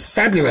be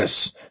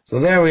fabulous.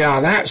 So there we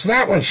are. That's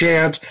that one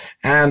shared,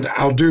 and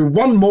I'll do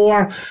one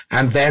more,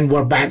 and then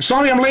we're back.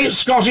 Sorry I'm late,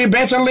 Scotty.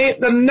 Better late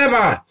than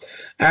never,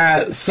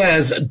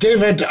 says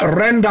David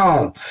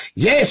Rendall.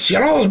 Yes,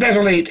 you're always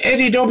better late.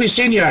 Eddie Dobie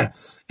Sr.,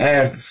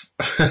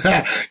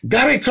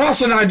 Gary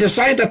Cross and I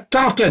designed a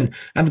tartan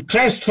and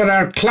crest for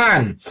our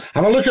clan.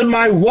 Have a look on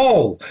my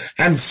wall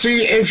and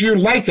see if you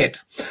like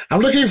it. I'm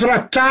looking for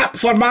a tap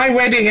for my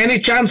wedding. Any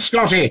chance,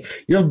 Scotty?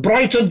 You've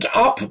brightened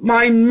up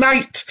my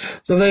night.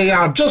 So they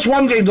are just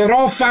wondering, do the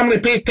royal family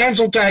pay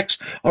council tax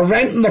or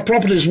rent in their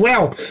properties?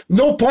 Well,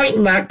 no point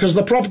in that because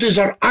the properties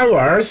are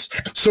ours,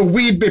 so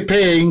we'd be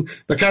paying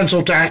the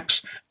council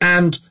tax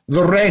and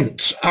the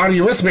rent. Are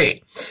you with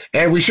me?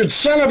 We should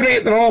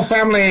celebrate the royal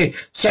family,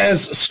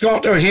 says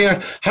Scott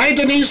O'Hare. Hi,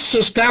 Denise,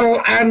 says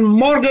Carol and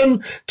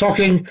Morgan,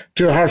 talking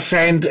to her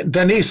friend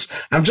Denise.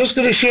 I'm just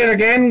going to share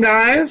again,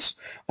 guys,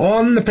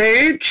 on the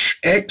page.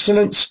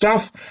 Excellent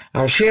stuff.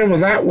 I'll share with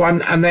that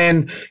one. And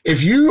then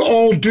if you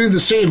all do the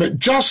same, it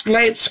just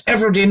lets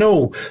everybody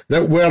know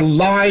that we're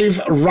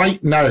live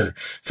right now.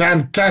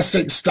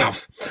 Fantastic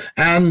stuff.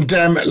 And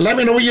let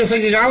me know what you're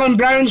thinking. Alan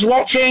Brown's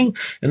watching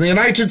in the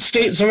United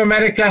States of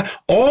America,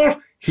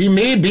 or he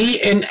may be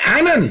in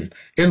Annan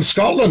in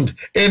Scotland.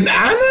 In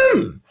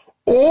Annan!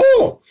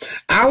 Oh,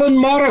 Alan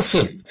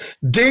Morrison,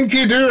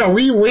 Dinky-Doo, a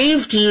wee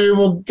wave to you.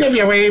 We'll give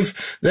you a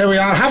wave. There we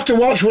are. Have to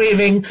watch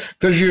waving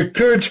because you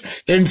could,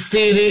 in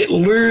theory,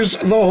 lose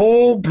the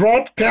whole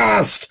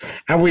broadcast.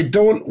 And we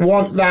don't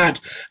want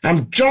that.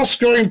 I'm just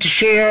going to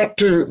share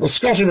to the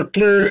Scottie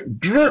McClue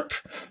group.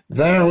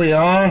 There we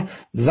are.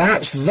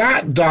 That's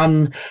that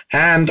done.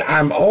 And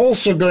I'm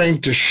also going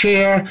to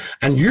share,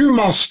 and you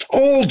must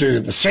all do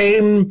the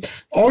same,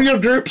 all your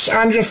groups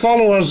and your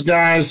followers,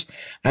 guys.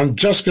 I'm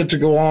just going to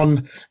go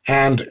on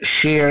and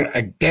share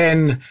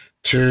again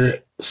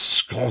to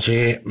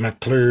Scottie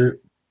McClue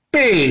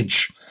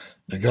page,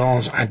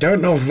 because I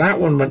don't know if that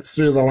one went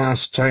through the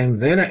last time.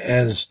 There it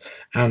is.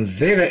 And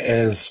there it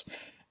is.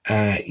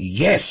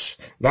 Yes,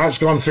 that's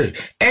gone through.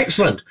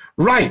 Excellent.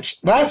 Right,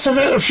 that's a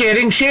bit of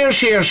sharing. Share.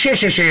 Scotty,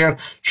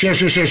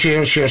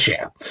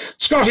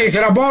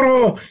 can I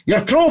borrow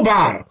your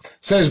crowbar?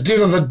 Says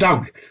Dear the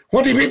Doug.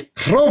 What do you mean,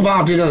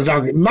 crowbar, Dear the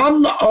Doug?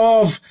 None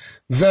of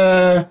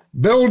the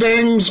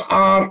buildings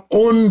are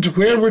owned.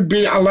 Where would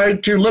be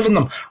allowed to live in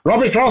them?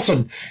 Robbie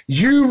Crossan,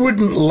 you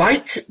wouldn't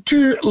like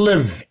to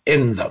live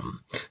in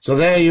them. So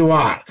there you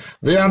are.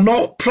 They are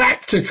not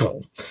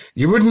practical.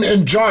 You wouldn't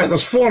enjoy it.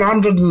 There's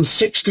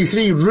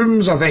 463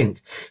 rooms, I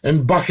think,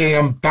 in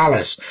Buckingham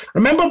Palace.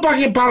 Remember,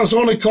 Buckingham Palace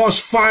only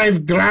cost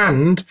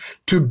 $5,000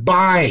 to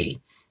buy.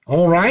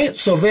 All right,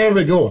 so there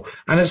we go.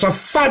 And it's a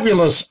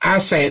fabulous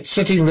asset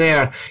sitting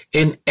there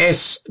in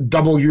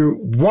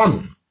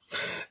SW1.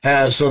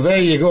 So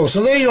there you go.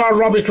 So there you are,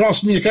 Robbie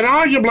Crossan. You can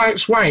argue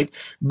black's white,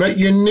 but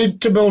you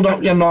need to build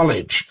up your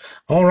knowledge.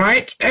 All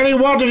right. Any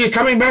word of you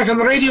coming back on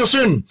the radio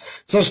soon?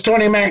 Says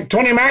Tony Mac.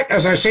 Tony Mac,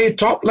 as I say,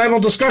 top-level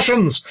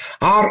discussions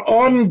are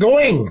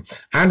ongoing,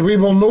 and we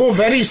will know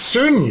very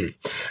soon.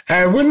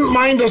 Wouldn't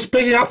mind us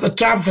picking up the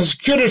tab for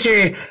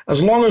security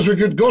as long as we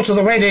could go to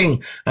the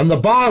wedding and the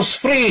bar's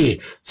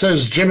free,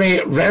 says Jimmy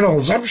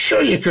Reynolds. I'm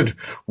sure you could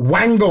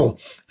wangle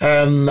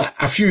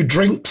a few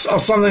drinks or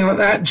something like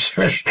that,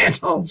 Jimmy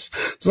Reynolds.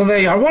 So there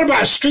you are. What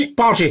about a street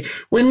party?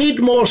 We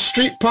need more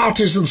street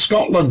parties in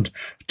Scotland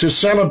to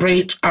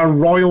celebrate our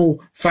royal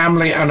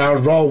family and our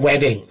royal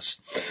weddings.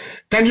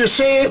 Can you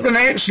say the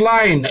next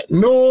line?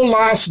 No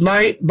last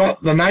night,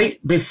 but the night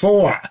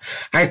before.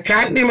 I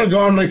can't, Neil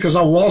Gormley, because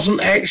I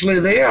wasn't actually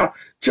there.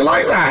 Do you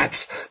like that?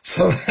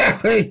 So there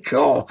we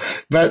go.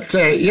 But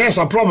yes,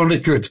 I probably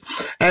could.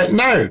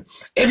 Now,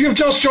 if you've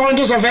just joined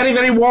us, a very,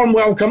 very warm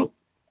welcome.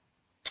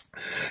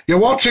 You're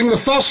watching the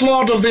First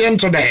Lord of the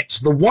Internet,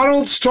 the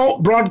world's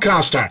top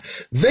broadcaster.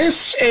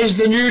 This is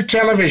the new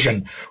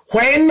television.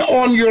 When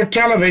on your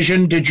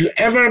television did you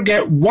ever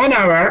get 1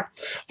 hour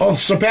of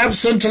superb,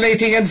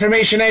 scintillating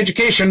information,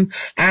 education,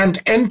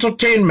 and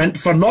entertainment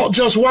for not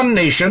just one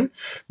nation,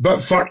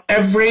 but for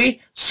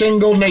every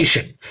single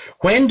nation?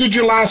 When did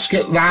you last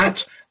get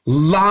that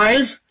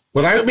live,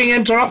 without being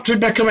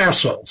interrupted by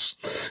commercials?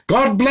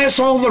 God bless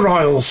all the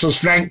royals, says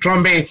Frank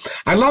Trumbie.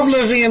 I love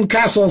living in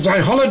castles. I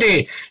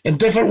holiday in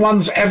different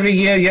ones every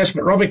year. Yes,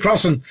 but Robbie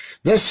Crossan,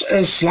 this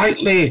is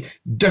slightly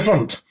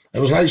different. It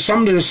was like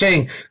somebody was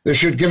saying they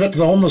should give it to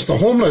the homeless. The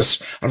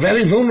homeless are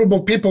very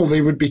vulnerable people.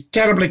 They would be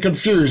terribly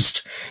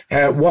confused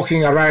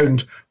walking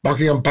around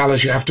Buckingham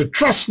Palace. You have to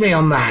trust me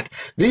on that.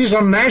 These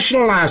are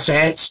national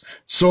assets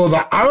so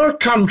that our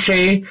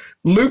country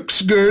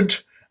looks good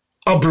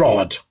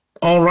abroad.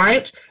 All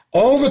right?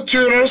 All the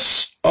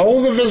tourists,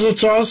 all the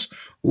visitors,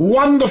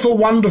 wonderful,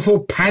 wonderful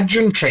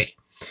pageantry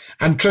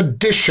and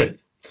tradition,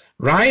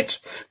 right?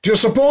 Do you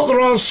support the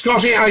Royal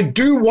Scotty? I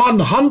do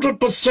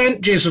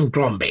 100%, Jason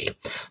Crombie.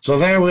 So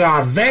there we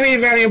are. Very,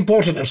 very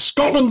important. If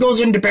Scotland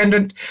goes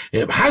independent,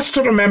 it has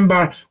to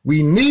remember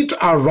we need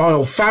our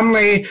royal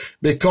family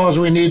because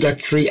we need a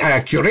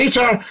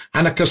curator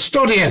and a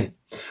custodian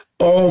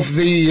of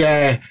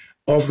the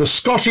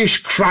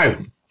Scottish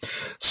crown.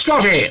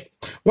 Scotty,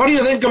 what do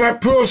you think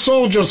about poor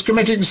soldiers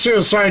committing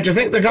suicide? Do you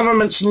think the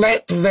government's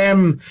let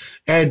them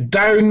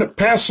down?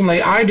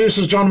 Personally, I do,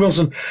 says John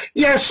Wilson.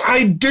 Yes,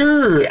 I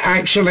do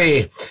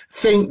actually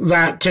think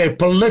that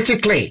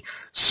politically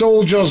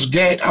soldiers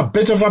get a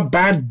bit of a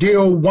bad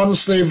deal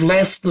once they've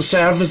left the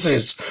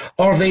services,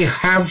 or they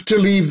have to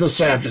leave the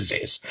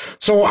services.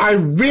 So I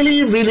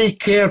really, really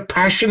care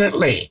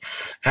passionately.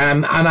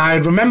 And I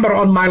remember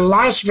on my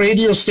last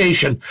radio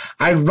station,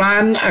 I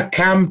ran a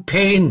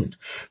campaign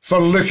for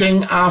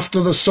looking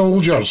after the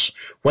soldiers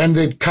when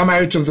they'd come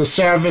out of the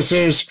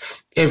services,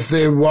 if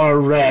they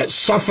were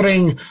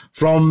suffering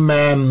from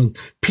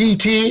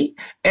PTSD,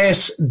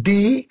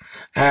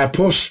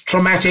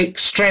 post-traumatic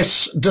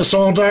stress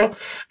disorder,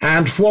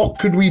 and what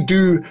could we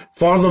do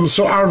for them.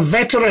 So our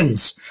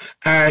veterans,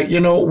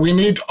 we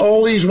need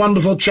all these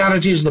wonderful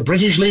charities, the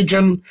British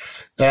Legion,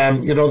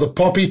 the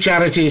Poppy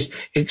charities,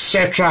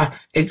 etc.,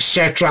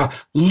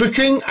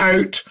 looking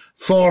out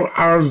for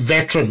our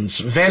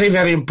veterans. Very,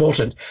 very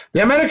important.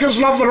 The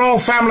Americans love the royal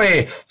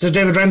family, says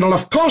David Rendell.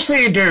 Of course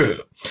they do.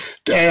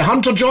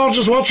 Hunter George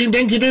is watching.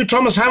 Dinky-Doo.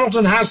 Thomas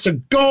Hamilton has to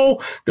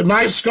go. Good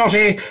night,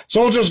 Scotty.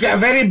 Soldiers get a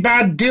very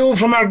bad deal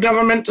from our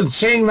government, and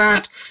saying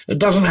that it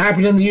doesn't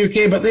happen in the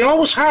UK, but they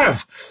always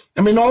have.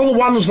 I mean, all the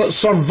ones that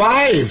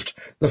survived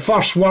the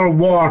First World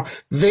War,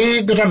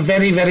 they got a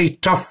very, very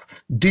tough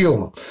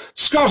deal.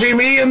 Scotty,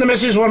 me and the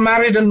missus were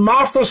married in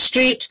Martha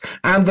Street,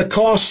 and the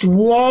cost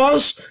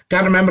was,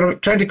 can't remember,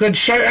 20 quid.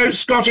 Shout out,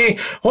 Scotty.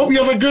 Hope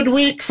you have a good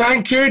week.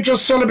 Thank you.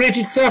 Just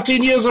celebrated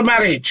 13 years of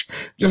marriage.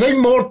 Do you think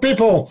more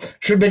people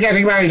should be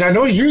getting married? I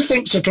know you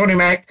think so, Tony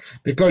Mac,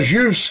 because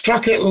you've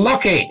struck it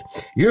lucky.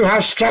 You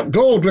have struck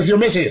gold with your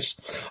missus.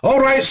 All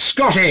right,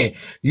 Scotty,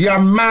 you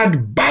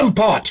mad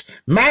bampot.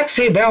 Matt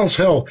from Bells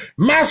Hill.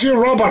 Matthew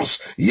Roberts,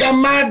 you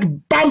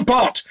mad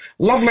bampot.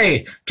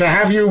 Lovely to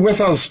have you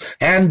with us.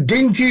 And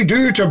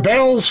Dinky-Doo to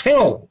Bells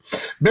Hill.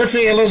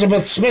 Biffy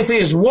Elizabeth Smith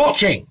is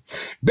watching.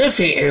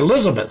 Biffy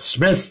Elizabeth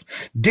Smith,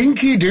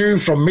 Dinky-Doo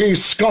from me,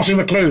 Scottie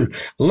McClue.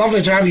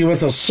 Lovely to have you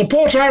with us.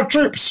 Support our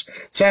troops,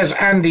 says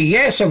Andy.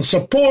 Yes, and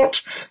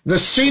support the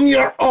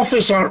senior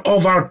officer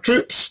of our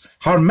troops,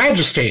 Her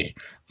Majesty,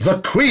 the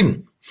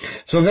Queen.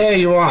 So there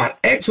you are.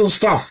 Excellent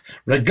stuff,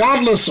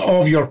 regardless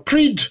of your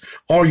creed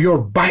or your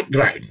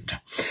background.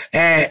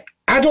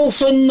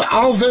 Adelson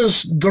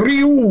Alves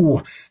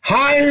Drew.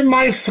 Hi,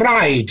 my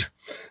fried.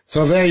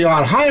 So there you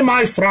are. Hi,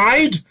 my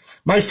fried.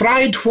 My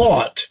fried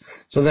what?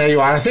 So there you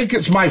are. I think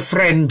it's my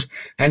friend,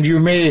 and you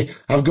may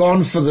have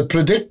gone for the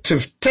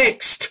predictive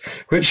text,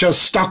 which has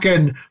stuck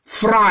in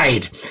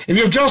fried. If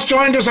you've just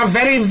joined us, a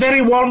very,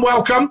 very warm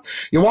welcome.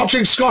 You're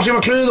watching Scottie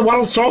McClue, the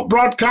world's top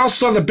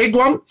broadcaster, the big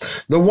one,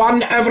 the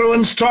one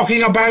everyone's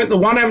talking about, the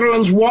one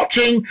everyone's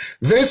watching.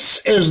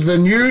 This is the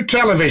new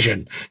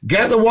television.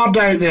 Get the word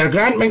out there.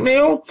 Grant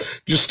McNeil,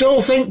 do you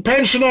still think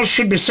pensioners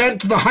should be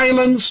sent to the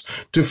Highlands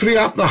to free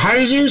up the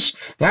houses?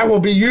 That will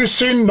be you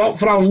soon, not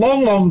for a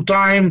long, long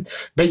time,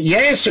 but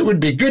yes, it would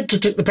be good to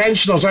take the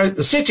pensioners out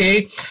the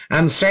city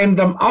and send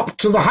them up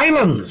to the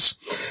Highlands.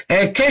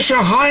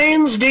 Kesha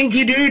Hines,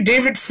 Dinky-Doo,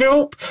 David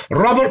Philp,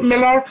 Robert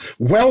Miller,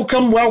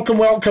 welcome, welcome,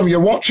 welcome. You're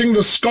watching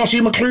the Scottie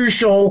McClue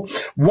Show,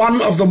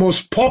 one of the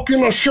most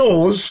popular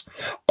shows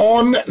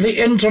on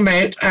the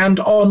internet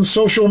and on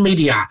social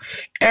media.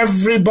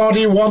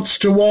 Everybody wants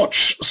to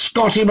watch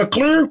Scottie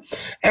McClue.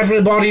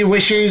 Everybody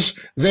wishes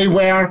they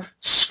were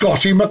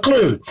Scottie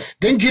McClue.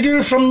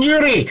 Dinky-Doo from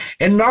Newry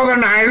in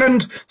Northern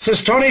Ireland,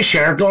 says Tony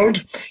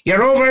Shergold.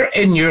 You're over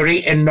in Newry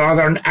in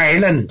Northern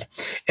Ireland.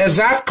 Is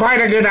that quite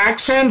a good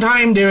accent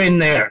I'm doing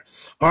there?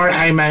 Or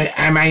am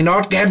I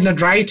not getting it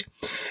right?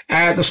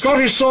 The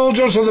Scottish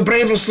soldiers are the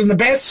bravest and the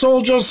best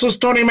soldiers, says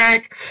Tony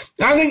Mac.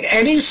 I think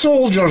any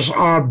soldiers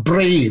are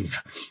brave,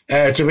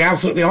 to be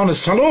absolutely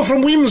honest. Hello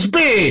from Weems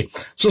Bay,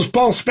 says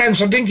Paul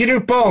Spencer.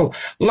 Dinky-Doo, Paul.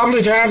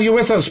 Lovely to have you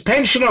with us.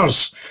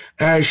 Pensioners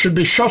should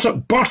be shot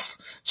at birth,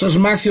 says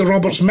Matthew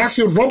Roberts.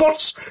 Matthew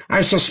Roberts,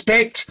 I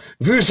suspect,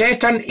 vous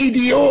êtes un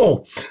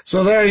idiot.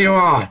 So there you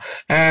are.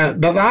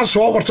 But that's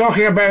what we're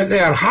talking about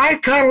there. Hi,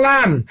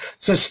 Carlan,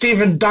 says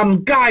Stephen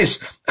Dunn. Guys,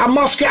 I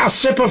must get a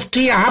sip of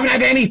tea. I haven't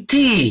had any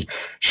tea.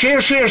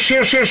 Share, share,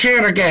 share, share,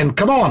 share again.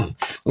 Come on.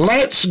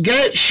 Let's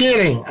get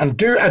sharing and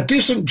do a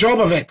decent job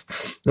of it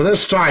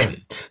this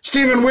time.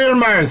 Stephen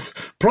Weirmouth.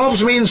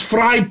 Probs means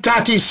fried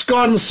tatty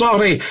scone.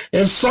 Sorry.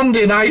 It's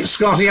Sunday night,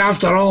 Scotty,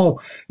 after all.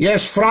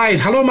 Yes, fried.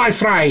 Hello, my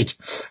fried.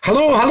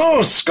 Hello,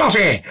 hello,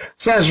 Scotty,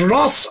 says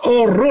Ross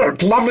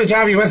O'Rourke. Lovely to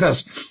have you with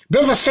us.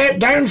 Bit of a step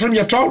down from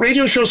your talk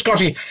radio show,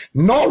 Scotty.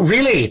 Not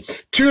really.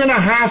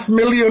 2.5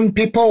 million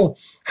people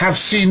have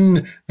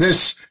seen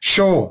this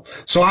show.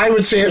 So I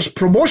would say it's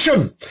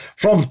promotion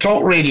from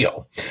talk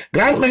radio.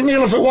 Grant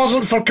McNeil, if it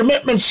wasn't for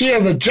commitments here,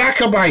 the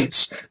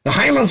Jacobites, the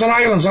Highlands and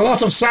Islands, a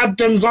lot of sad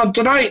times on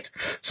tonight,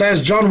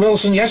 says John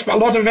Wilson. Yes, but a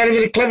lot of very,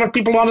 very clever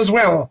people on as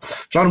well.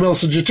 John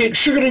Wilson, do you take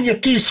sugar in your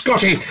tea,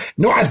 Scotty?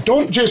 No, I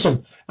don't,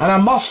 Jason. And I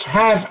must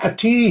have a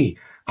tea.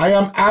 I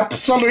am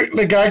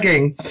absolutely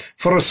gagging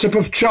for a sip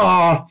of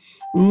cha.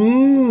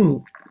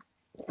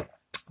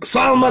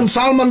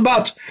 Salmon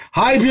Butt.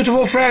 Hi,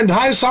 beautiful friend.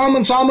 Hi,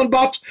 Salmon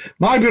Butt.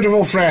 My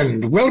beautiful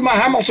friend. Wilma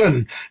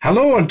Hamilton.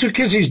 Hello, and 2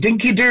 kisses.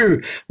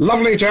 Dinky-Doo.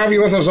 Lovely to have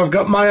you with us. I've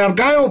got my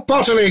Argyle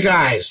pottery,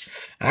 guys.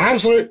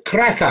 Absolute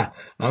cracker.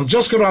 I'm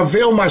just going to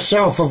avail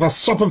myself of a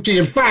sup of tea.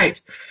 In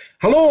fact,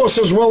 hello,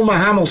 says Wilma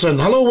Hamilton.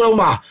 Hello,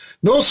 Wilma.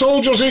 No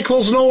soldiers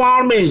equals no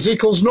armies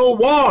equals no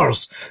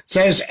wars,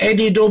 says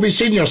Eddie Doby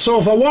Sr. So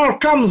if a war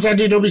comes,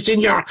 Eddie Doby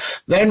Sr.,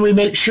 then we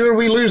make sure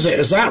we lose it.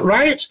 Is that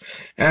right?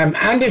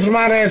 Andy from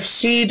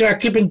RFC, do I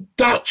keep in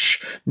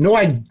touch? No,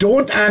 I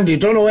don't, Andy.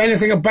 Don't know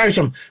anything about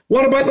him.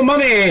 What about the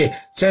money,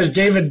 says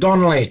David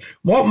Donnelly.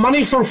 What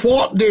money for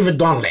what, David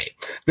Donnelly?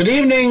 Good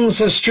evening,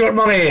 says Stuart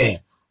Murray.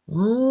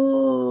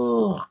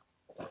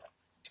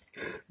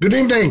 Good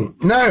evening.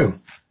 Now,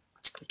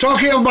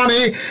 talking of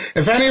money,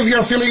 if any of you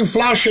are feeling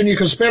flush and you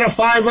can spare a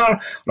fiver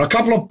or a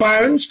couple of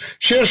pounds,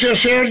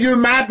 share, you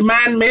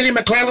madman. Mary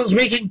McClellan's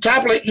making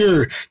tablet,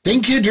 you.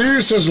 Dinky-Doo,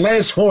 says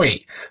Les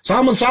Hoy.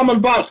 Salmon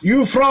Butt,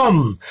 you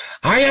from?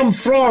 I am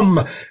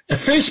from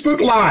Facebook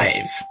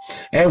Live.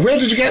 Where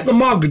did you get the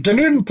mug?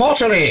 Dunoon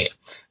Pottery.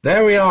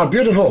 There we are,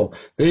 beautiful.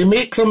 They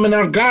make them in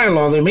Argyle,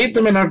 or they made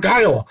them in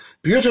Argyle.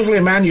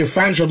 Beautifully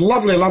manufactured,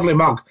 lovely, lovely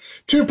mug.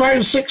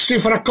 £2.60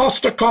 for a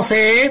Costa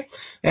coffee.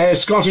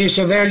 Scotty,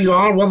 so there you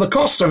are. Well, the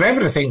cost of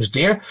everything's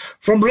dear.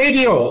 From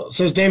radio,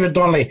 says David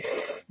Donnelly.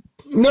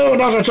 No,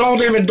 not at all,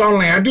 David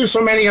Donnelly. I do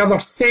so many other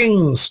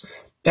things.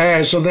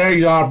 So there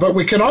you are. But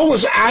we can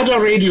always add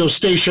a radio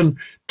station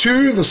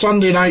to the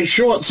Sunday night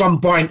show at some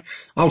point.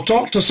 I'll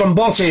talk to some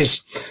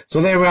bosses. So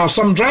there we are.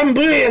 Some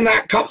drambuie in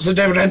that cup, said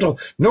David Rental.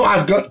 No,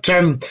 I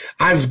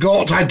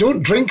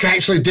don't drink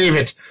actually,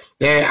 David.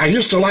 I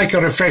used to like a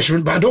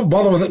refreshment, but I don't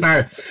bother with it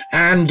now.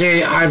 And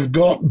I've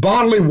got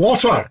barley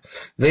water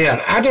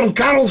there. Adam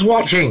Carroll's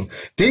watching.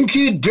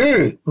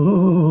 Dinky-Doo.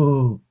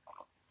 Ooh.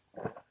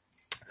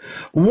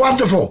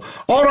 Wonderful.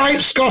 All right,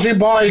 Scotty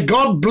boy,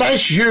 God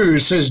bless you,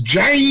 says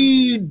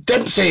Jay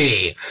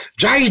Dempsey.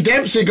 Jay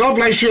Dempsey, God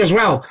bless you as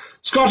well.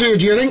 Scotty,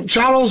 do you think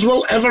Charles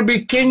will ever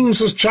be king,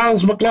 says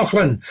Charles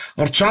McLaughlin,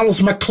 or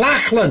Charles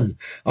McLachlan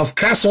of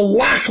Castle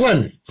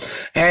Lachlan.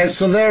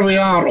 So there we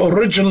are,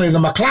 originally the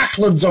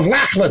McLachlans of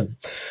Lachlan,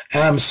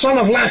 son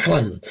of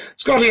Lachlan.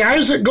 Scotty,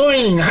 how's it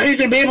going? How are you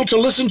going to be able to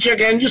listen to you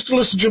again? Used to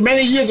listen to you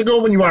many years ago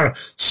when you were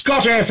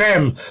Scott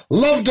FM.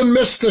 Loved and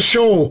missed the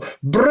show.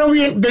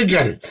 Brilliant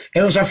biggin.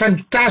 It was a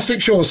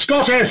fantastic show.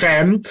 Scott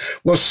FM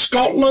was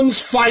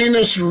Scotland's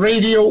finest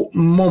radio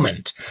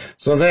moment.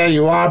 So there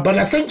you are. But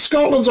I think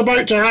Scotland's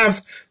about to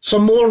have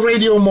some more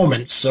radio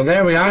moments. So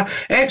there we are.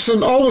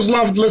 Excellent. Always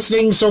loved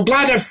listening. So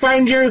glad I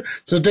found you,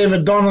 says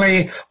David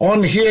Donnelly.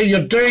 On here,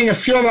 you're doing a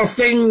few other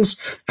things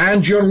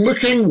and you're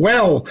looking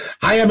well.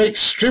 I am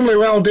extremely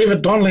well,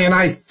 David Donnelly, and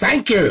I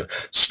thank you.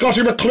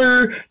 Scottie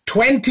McClue,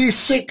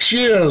 26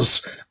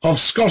 years of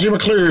Scottie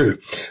McClue.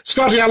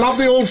 Scotty, I love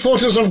the old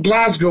photos of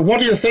Glasgow.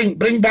 What do you think?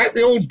 Bring back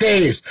the old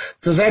days,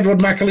 says Edward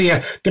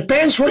McAleer.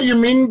 Depends what you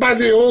mean by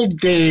the old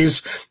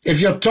days.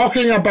 If you're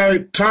talking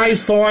about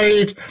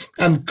typhoid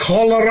and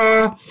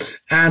cholera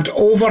and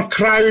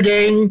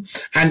overcrowding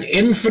and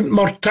infant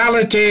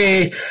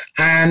mortality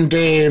and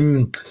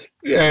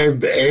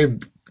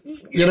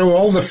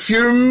all the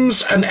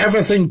fumes and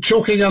everything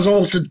choking us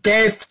all to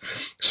death,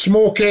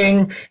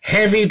 smoking,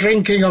 heavy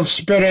drinking of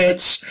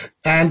spirits,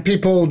 and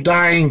people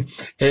dying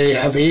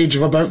at the age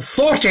of about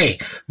 40,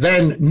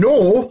 then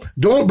no,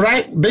 don't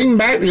bring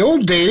back the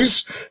old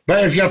days.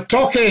 But if you're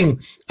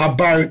talking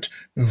about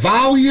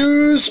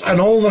values and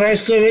all the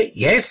rest of it,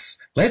 yes,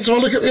 let's have a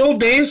look at the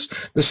old days.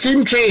 The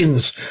steam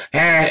trains.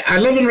 I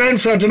live in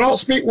Renfrew. I do not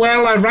speak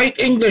well. I write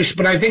English,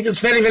 but I think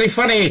it's very, very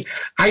funny.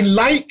 I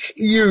like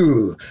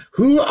you.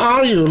 Who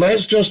are you?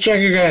 Let's just check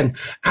again.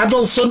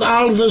 Adelson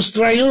Alves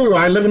Drayou.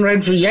 I live in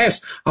Renfrew.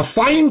 Yes. A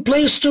fine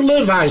place to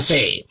live, I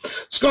say.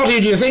 Scotty,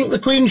 do you think the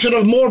Queen should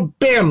have more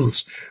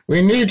bairns?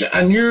 We need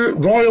a new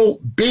royal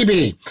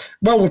baby.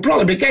 Well, we'll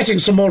probably be getting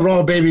some more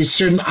royal babies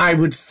soon, I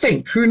would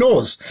think. Who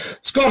knows?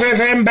 Scott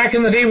FM back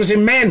in the day was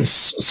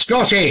immense,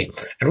 Scotty.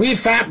 And we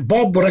Fat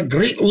Bob were a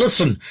great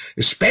listen,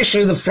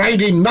 especially the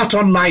Friday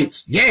nut-on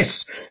nights.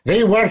 Yes,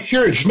 they were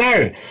huge.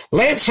 Now,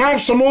 let's have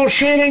some more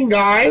sharing,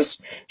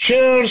 guys.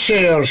 Share.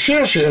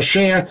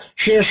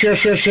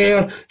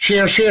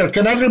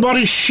 Can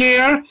everybody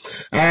share?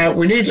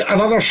 We need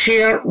another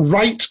share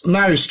right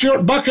now.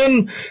 Stuart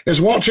Buchan is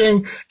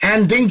watching,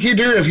 and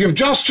Dinky-Doo. If you've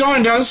just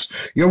joined us,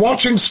 you're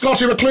watching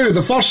Scottie McClue,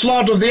 the First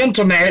Lord of the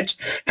Internet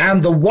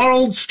and the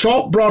world's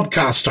top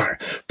broadcaster.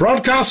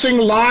 Broadcasting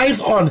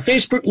live on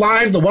Facebook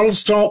Live, the world's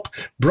top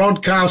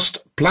broadcast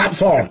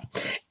platform.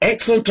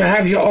 Excellent to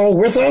have you all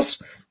with us.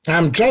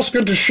 I'm just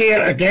going to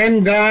share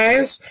again,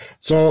 guys.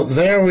 So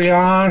there we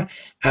are.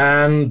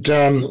 And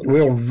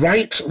we'll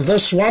write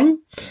this one.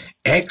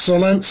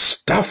 Excellent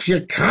stuff.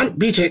 You can't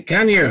beat it,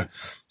 can you?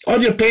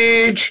 on your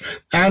page,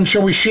 and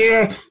shall we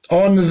share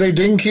on the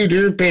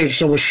Dinky-Doo page?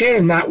 So we're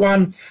sharing that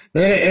one.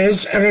 There it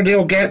is. Everybody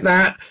will get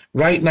that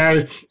right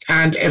now.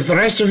 And if the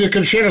rest of you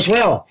can share as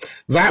well,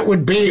 that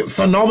would be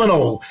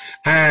phenomenal.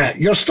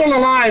 You're still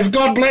alive.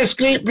 God bless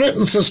Great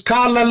Britain, says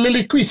Carla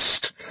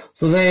Lillyquist.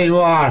 So there you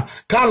are.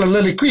 Carla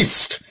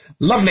Lillyquist.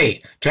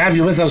 Lovely to have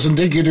you with us in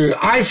Dinky-Doo.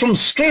 I from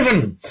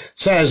Straven,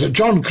 says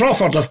John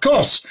Crawford, of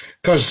course,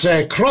 because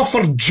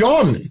Crawford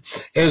John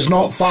is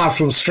not far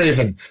from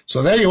Straven.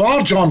 So there you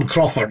are, John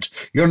Crawford.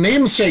 Your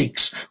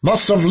namesakes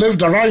must have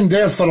lived around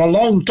there for a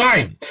long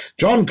time.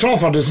 John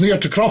Crawford is near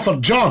to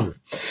Crawford John.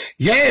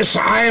 Yes,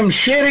 I am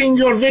sharing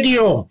your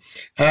video.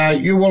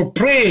 You will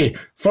pray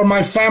for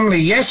my family.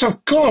 Yes,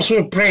 of course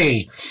we'll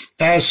pray.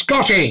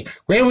 Scotty,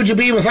 where would you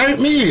be without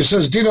me,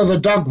 says Dino the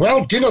Dug.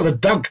 Well, Dino the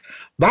Dug,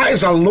 that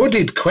is a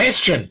loaded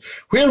question.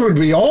 Where would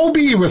we all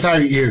be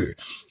without you,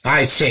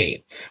 I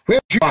say? Well,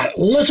 a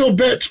little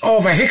bit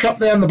of a hiccup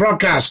there in the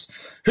broadcast.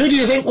 Who do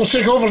you think will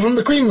take over from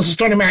the Queen, says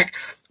Tony Mac?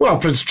 Well,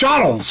 Prince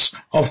Charles,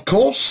 of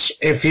course,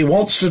 if he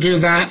wants to do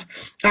that.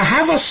 I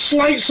have a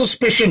slight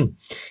suspicion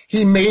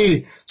he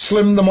may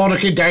slim the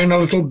monarchy down a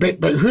little bit,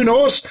 but who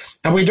knows?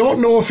 And we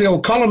don't know if he'll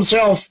call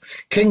himself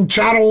King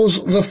Charles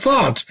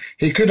III.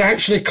 He could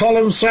actually call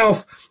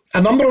himself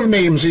a number of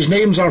names. His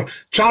names are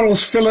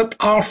Charles, Philip,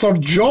 Arthur,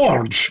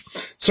 George.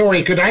 So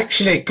he could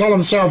actually call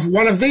himself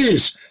one of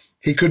these.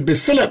 He could be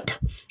Philip,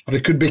 or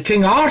he could be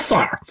King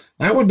Arthur.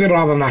 That would be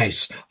rather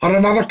nice. Or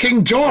another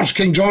King George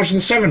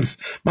VII.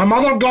 My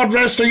mother, God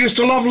rest her, used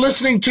to love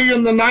listening to you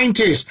in the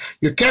 90s.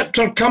 You kept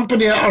her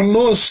company at her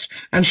lowest,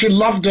 and she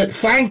loved it.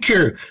 Thank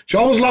you. She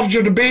always loved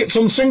your debates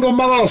on single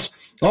mothers.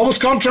 Always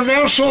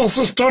controversial,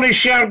 says Tony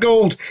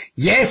Shergold.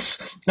 Yes,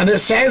 and it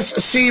says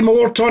see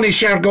more, Tony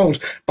Shergold,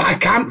 but I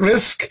can't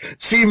risk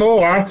see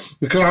more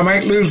because I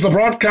might lose the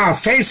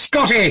broadcast. Hey,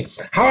 Scotty,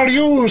 how are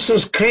you,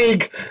 says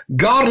Craig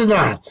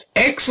Gardiner.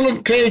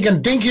 Excellent, Craig,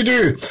 and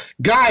Dinky-Doo.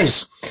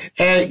 Guys,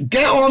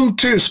 get on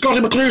to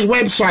Scottie McClue's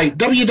website,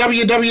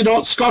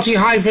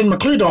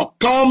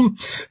 www.scottie-mcclue.com.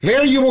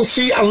 There you will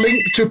see a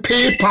link to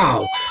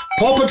PayPal.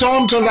 Pop it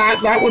onto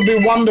that. That would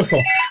be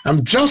wonderful.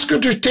 I'm just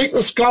going to take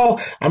this call.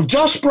 I'm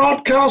just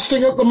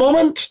broadcasting at the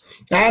moment.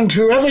 And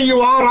whoever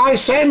you are, I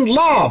send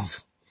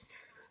love.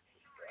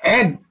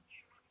 And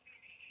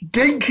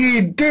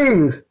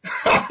Dinky-Doo.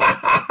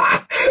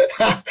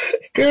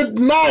 Good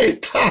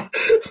night.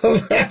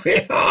 There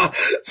we are.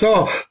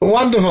 So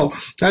wonderful.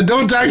 I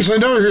don't actually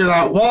know who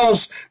that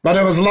was, but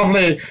it was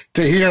lovely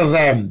to hear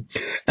them.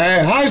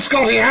 Hi,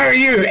 Scotty. How are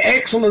you?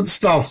 Excellent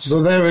stuff.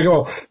 So there we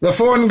go. The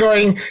phone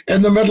going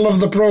in the middle of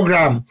the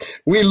program.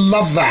 We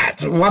love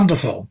that.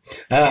 Wonderful.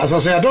 As I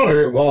say, I don't know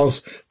who it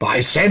was, but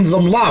I send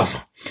them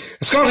love.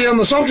 Scotty, on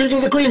the subject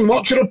of the Queen,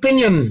 what's your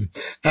opinion?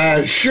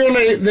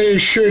 Surely they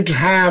should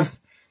have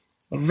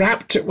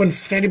wrapped it when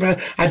Freddie...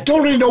 I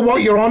don't really know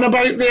what you're on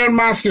about there,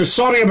 Matthew.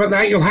 Sorry about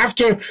that. You'll have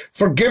to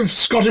forgive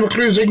Scottie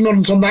McClue's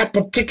ignorance on that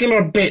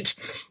particular bit.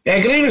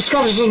 Good evening,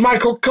 Scotty, says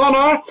Michael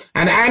Connor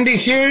and Andy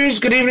Hughes.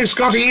 Good evening,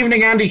 Scotty.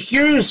 Evening, Andy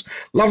Hughes.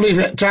 Lovely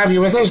to have you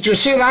with us. Do you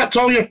say that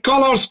to all your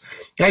callers?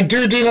 I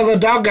do, Dina the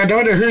Dog. I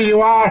don't know who you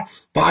are,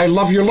 but I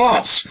love you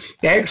lots.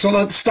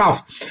 Excellent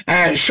stuff.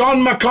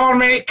 Sean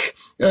McCormick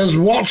is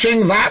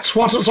watching. That's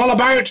what it's all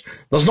about.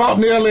 There's not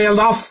nearly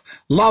enough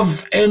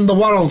love in the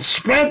world.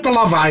 Spread the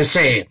love, I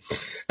say.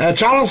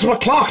 Charles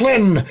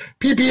McLaughlin,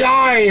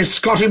 PPI,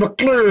 Scottie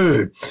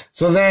McClue.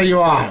 So there you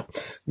are.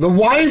 The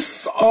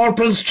wife or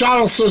Prince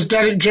Charles, says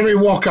Derek Jimmy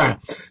Walker.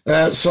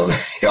 So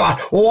there you are.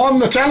 Oh, on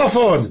the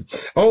telephone.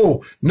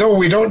 Oh, no,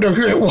 we don't know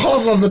who it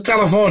was on the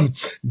telephone.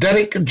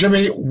 Derek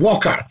Jimmy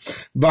Walker.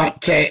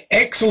 But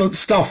excellent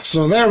stuff.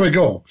 So there we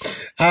go.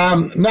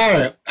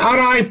 Now,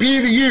 RIP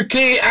the UK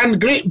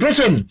and Great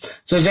Britain,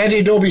 says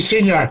Eddie Doby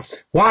Sr.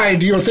 Why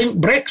do you think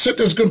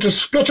Brexit is going to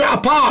split it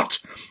apart?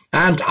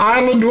 And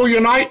Ireland will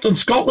unite and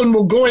Scotland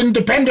will go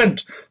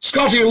independent.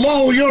 Scotty,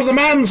 lol, you're the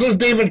man, says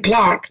David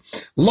Clark.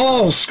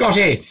 Lol,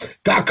 Scotty.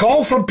 Got a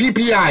call from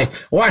PPI.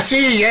 Oh, I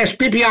see, yes,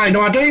 PPI.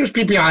 No, I don't use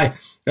PPI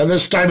at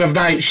this time of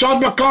night.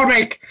 Sean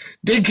McCormick,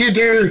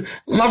 Dinky-Doo,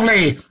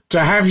 lovely to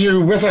have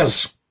you with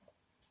us.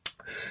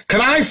 Can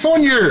I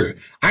phone you?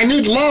 I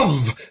need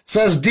love,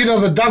 says Dino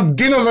the Dug.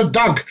 Dino the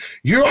Dug,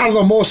 you are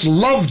the most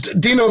loved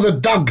Dino the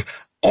Dug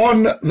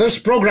on this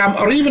program,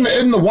 or even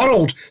in the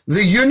world.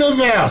 The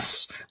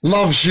universe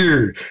loves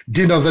you,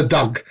 Dino the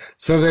Dug.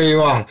 So there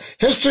you are.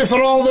 History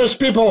for all those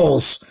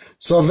peoples.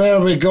 So there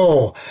we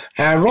go.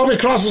 Robbie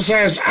Crosser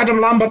says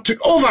Adam Lambert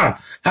took over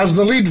as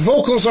the lead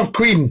vocals of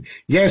Queen.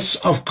 Yes,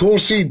 of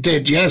course he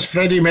did. Yes,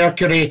 Freddie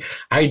Mercury.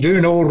 I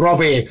do know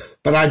Robbie,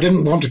 but I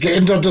didn't want to get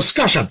into a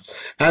discussion.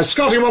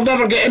 Scotty will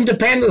never get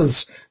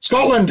independence.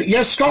 Scotland,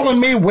 yes, Scotland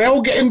may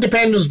well get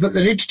independence, but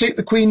they need to take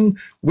the Queen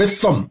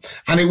with them.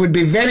 And it would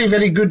be very,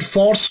 very good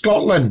for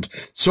Scotland.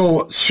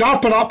 So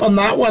sharpen up on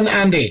that one,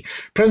 Andy.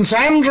 Prince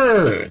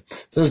Andrew,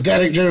 says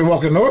Derek Jerry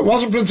Walker. No, it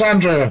wasn't Prince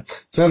Andrew.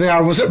 So they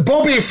are. Was it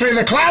Bobby Free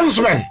the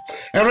Klansman?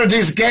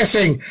 Everybody's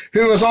guessing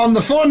who was on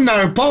the phone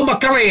now. Paul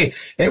McCully.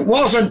 It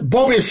wasn't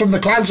Bobby from the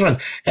Clansman.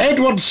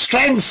 Edward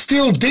Strength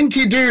Steel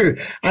Dinky-Doo.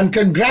 And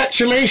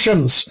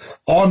congratulations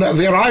on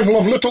the arrival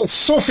of little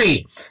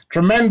Sophie.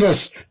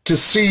 Tremendous to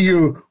see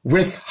you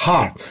with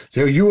her.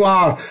 So you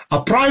are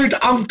a proud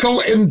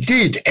uncle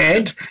indeed,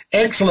 Ed.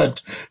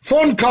 Excellent.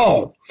 Phone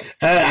call.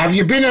 Have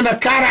you been in a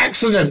car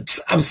accident?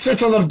 I'm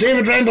sitting there,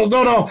 David Rendell.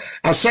 No.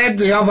 I said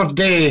the other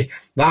day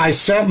that I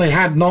certainly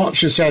had not.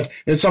 She said,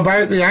 it's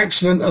about the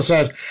accident. I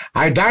said,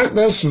 I doubt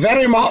this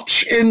very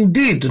much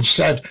indeed. And she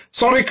said,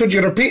 sorry, could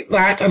you repeat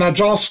that? And I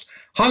just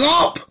hung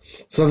up.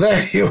 So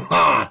there you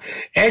are.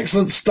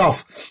 Excellent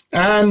stuff.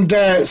 And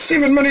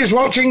Stephen Mooney's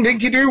watching.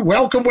 Dinky-Doo,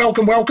 welcome.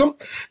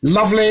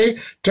 Lovely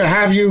to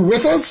have you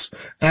with us.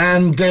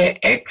 And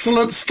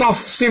excellent stuff,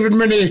 Stephen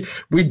Mooney.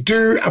 We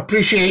do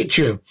appreciate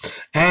you.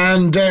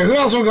 And who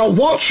else have we got?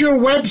 What's your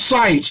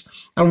website?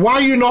 And why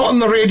are you not on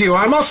the radio?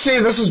 I must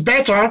say this is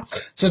better,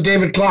 said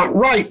David Clark.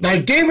 Right, now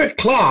David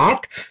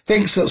Clark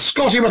thinks that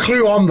Scottie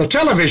McClue on the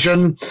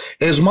television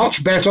is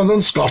much better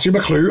than Scottie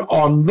McClue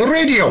on the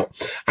radio.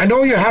 I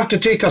know you have to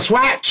take a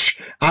swatch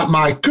at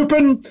my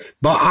coupon,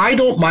 but I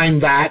don't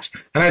mind that,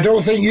 and I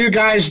don't think you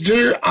guys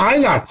do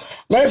either.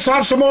 Let's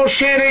have some more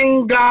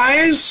sharing,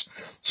 guys.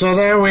 So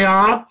there we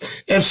are.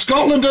 If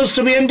Scotland is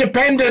to be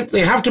independent,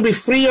 they have to be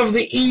free of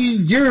the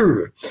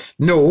EU.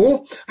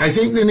 No, I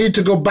think they need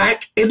to go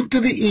back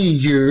into the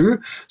EU.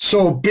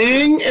 So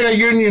being in a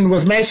union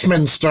with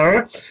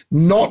Westminster,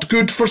 not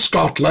good for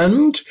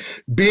Scotland.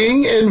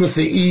 Being in with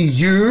the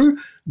EU,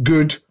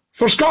 good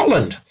for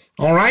Scotland.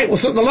 All right,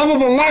 was it the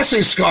lovable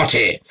lassie,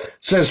 Scotty?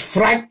 Says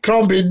Frank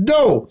Crombie.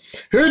 No.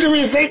 Who do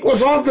we think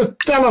was on the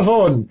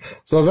telephone?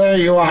 So there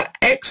you are.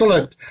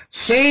 Excellent.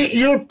 Say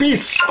your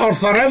piece or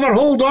forever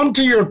hold on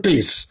to your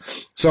piece.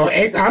 So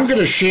I'm going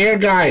to share,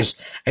 guys.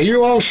 Are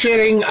you all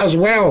sharing as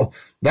well?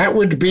 That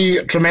would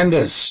be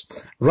tremendous.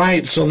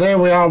 Right, so there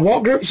we are.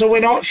 What groups are we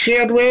not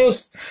shared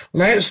with?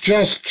 Let's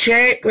just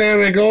check. There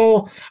we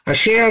go. A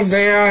share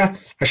there.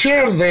 A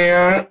share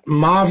there.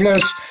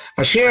 Marvellous.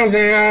 A share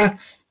there.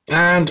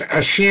 And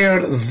a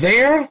share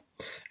there.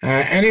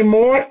 Any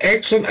more?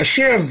 Excellent. A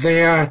share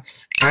there.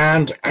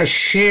 And a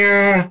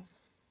share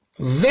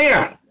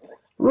there.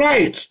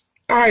 Right.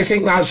 I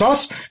think that's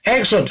us.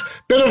 Excellent.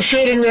 Bit of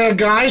sharing there,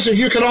 guys. If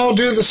you can all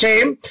do the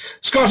same.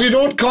 Scotty,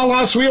 don't call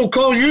us. We'll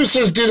call you,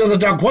 says Dina the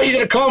Duck. What are you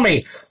going to call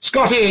me?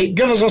 Scotty,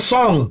 give us a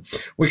song.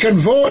 We can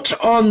vote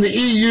on the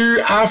EU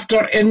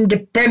after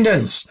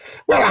independence.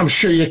 Well, I'm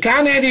sure you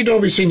can, Eddie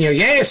Dobie Senior.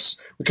 Yes.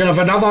 We can have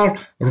another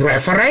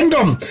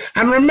referendum.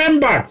 And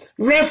remember,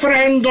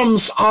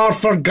 referendums are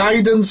for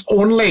guidance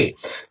only.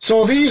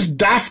 So these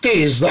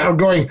dafties that are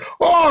going,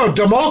 oh,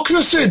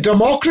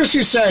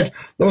 democracy said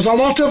there was a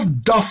lot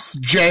of duff,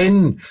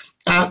 Jen,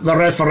 at the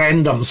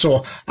referendum.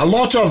 So a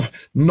lot of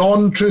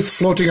non-truth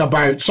floating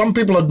about. Some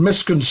people had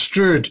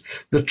misconstrued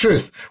the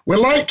truth. We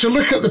like to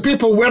look at the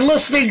people we're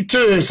listening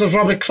to, says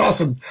Robbie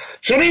Crossan.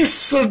 Shanice,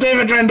 says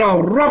David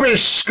Rendell.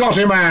 Rubbish,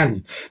 Scotty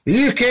man.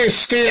 The UK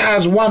stay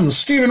as one.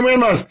 Stephen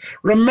Weymouth,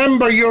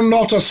 remember you're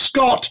not a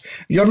Scot.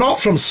 You're not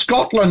from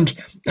Scotland,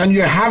 and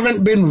you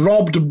haven't been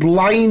robbed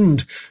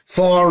blind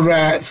for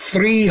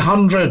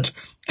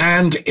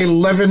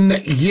 311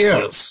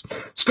 years.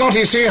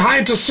 Scotty, say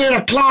hi to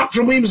Sarah Clark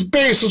from Weems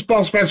Bay, says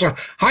Paul Spencer.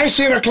 Hi,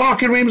 Sarah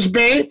Clark in Weems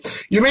Bay.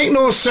 You make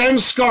no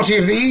sense, Scotty.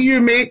 If the EU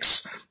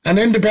makes an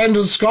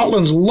independent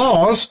Scotland's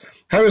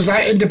laws, how is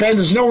that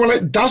independence? No, well,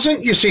 it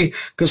doesn't, you see,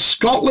 because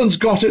Scotland's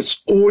got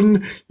its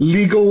own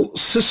legal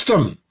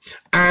system.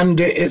 And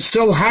it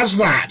still has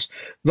that.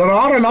 There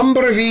are a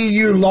number of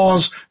EU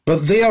laws,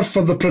 but they are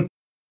for the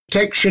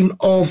protection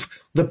of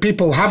the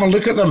people. Have a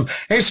look at them.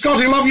 Hey,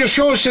 Scotty, love your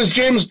show, says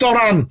James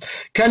Doran.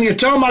 Can you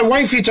tell my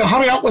wifey to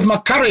hurry up with my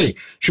curry?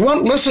 She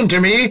won't listen to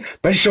me,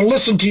 but she'll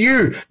listen to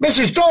you.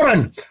 Mrs.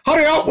 Doran,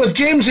 hurry up with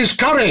James's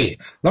curry.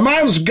 The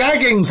man's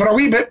gagging for a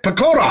wee bit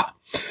pakora.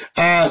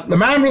 The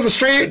man with the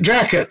straight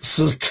jacket,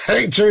 says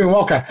Derek Joey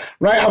Walker.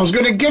 Right, I was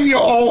going to give you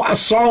all a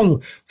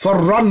song for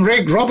Run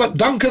Rig. Robert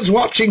Duncan's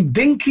watching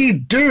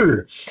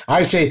Dinky-Doo.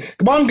 I say,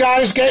 come on,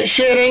 guys, get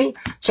sharing.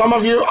 Some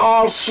of you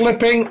are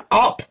slipping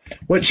up,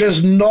 which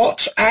is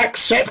not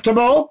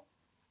acceptable.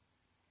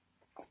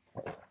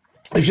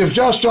 If you've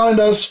just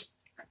joined us,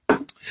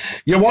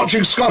 you're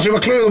watching Scottie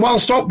McClue, the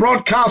well-stopped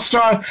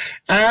broadcaster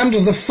and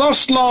the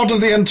first lord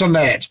of the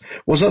internet.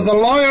 Was it the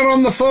lawyer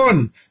on the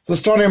phone?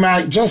 Says Tony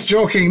Mac. Just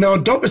joking. No,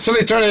 don't be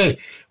silly, Tony.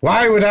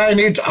 Why would I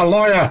need a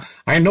lawyer?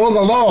 I know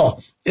the law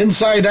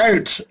inside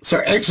out.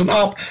 Sir Exon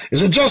up.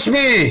 Is it just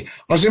me?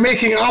 Or is he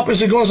making it up as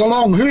he goes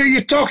along? Who are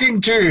you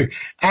talking to,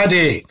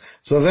 Addy?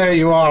 So there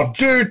you are.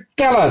 Do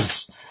tell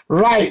us.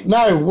 Right,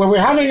 now, were we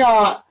having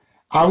a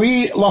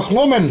wee Loch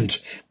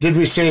Lomond, did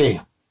we say?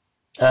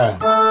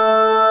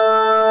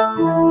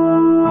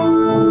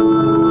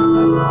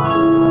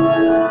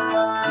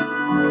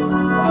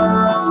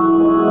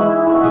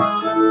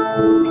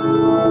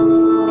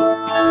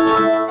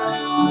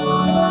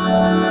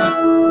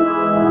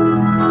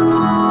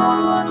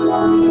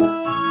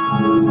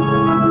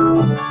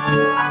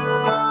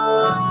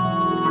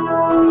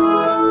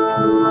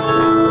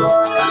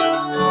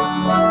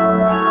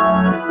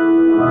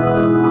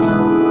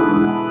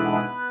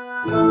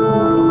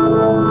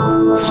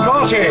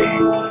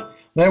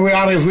 There we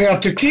are. If we are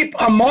to keep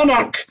a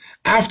monarch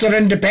after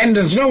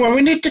independence, no, well,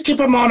 we need to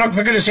keep a monarch,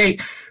 for goodness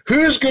sake.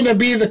 Who's going to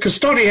be the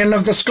custodian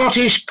of the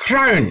Scottish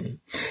crown?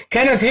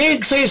 Kenneth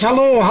Haig says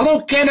hello.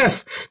 Hello,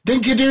 Kenneth.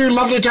 Dinky-Doo,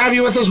 lovely to have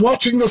you with us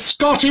watching the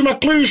Scottie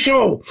McClue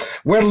show.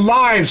 We're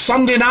live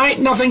Sunday night.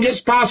 Nothing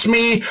gets past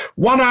me.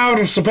 1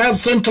 hour of superb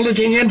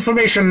scintillating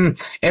information,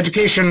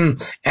 education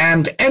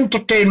and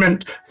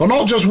entertainment for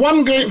not just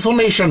one grateful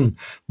nation,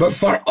 but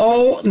for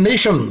all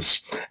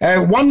nations.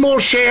 One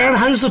more share.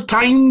 How's the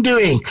time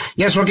doing?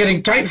 Yes, we're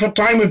getting tight for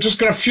time. We've just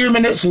got a few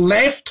minutes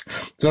left.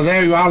 So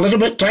there you are, a little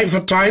bit tight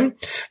for time.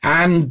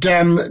 And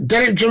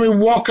Derek Jimmy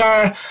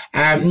Walker,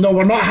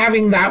 no, we're not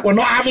having that. We're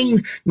not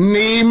having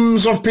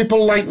names of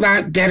people like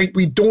that, Derek.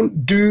 We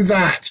don't do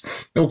that.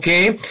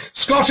 Okay?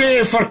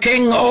 Scotty for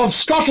King of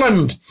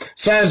Scotland,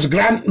 says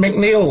Grant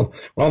McNeil.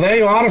 Well, there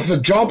you are, if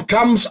the job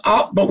comes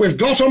up, but we've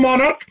got a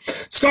monarch.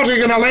 Scotty,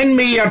 going to lend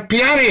me your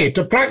piano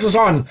to practice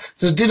on,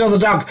 says Dino the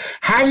Dog.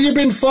 Have you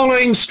been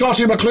following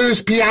Scottie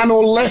McClue's piano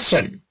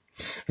lesson?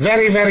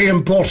 Very, very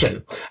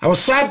important. I was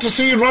sad to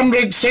see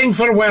Runrig sing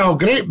farewell.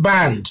 Great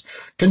band.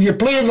 Can you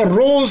play The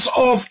Rose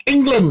of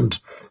England?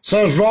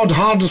 Says Rod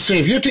Hardesty.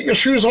 If you take your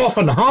shoes off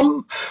and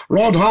hum,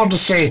 Rod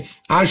Hardesty,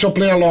 I shall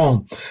play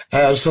along.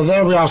 So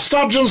there we are.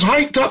 Sturgeon's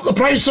hiked up the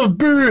price of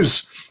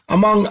booze,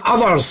 among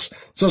others,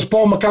 says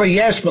Paul McCullough.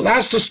 Yes, but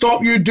that's to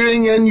stop you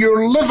doing in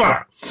your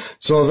liver.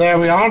 So there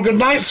we are. Good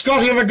night,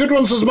 Scotty. Have a good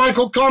one, says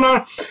Michael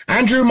Connor.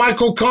 Andrew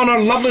Michael Connor,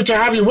 lovely to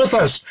have you with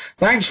us.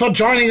 Thanks for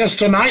joining us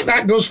tonight.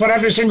 That goes for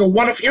every single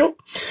one of you.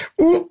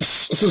 Oops,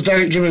 says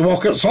Derek Jimmy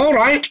Walker. It's all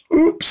right.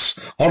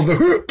 Oops, or the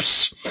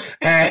hoops.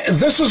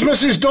 This is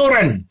Mrs.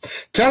 Doran.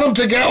 Tell him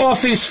to get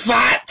off his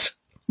fat,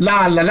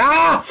 la la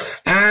la,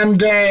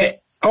 and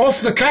off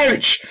the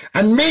couch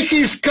and make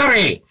his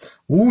curry.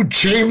 Ooh,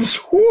 James,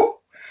 whoo.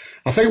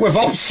 I think we've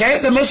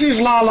upset the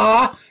Mrs.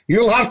 Lala.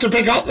 You'll have to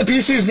pick up the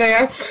pieces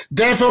there.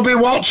 Def will be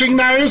watching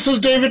now, says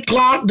David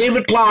Clark.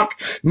 David Clark,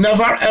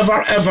 never,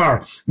 ever,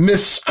 ever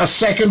miss a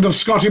second of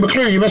Scottie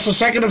McClue. You miss a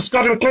second of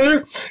Scottie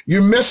McClue,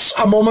 you miss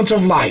a moment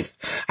of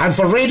life. And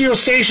for radio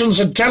stations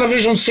and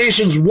television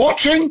stations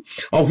watching,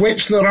 of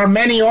which there are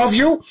many of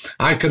you,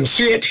 I can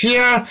see it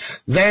here,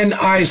 then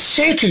I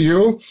say to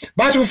you,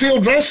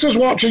 Battlefield Rest is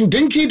watching.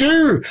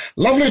 Dinky-Doo,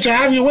 lovely to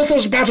have you with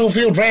us,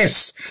 Battlefield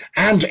Rest.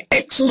 And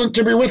excellent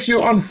to be with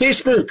you on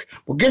Facebook.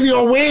 We'll give you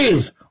a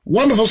wave.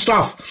 Wonderful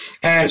stuff.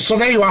 So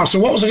there you are. So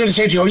what was I going to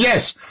say to you?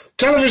 Yes,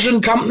 television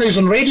companies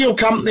and radio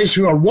companies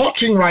who are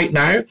watching right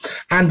now,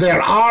 and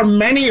there are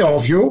many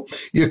of you.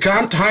 You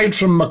can't hide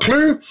from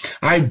McClue.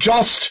 I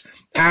just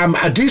am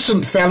a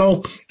decent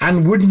fellow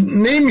and wouldn't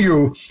name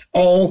you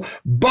all.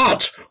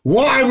 But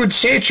what I would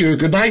say to you,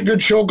 good night,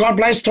 good show, God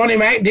bless, Tony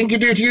Mac,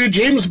 Dinky-Doo to you,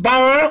 James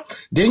Bauer,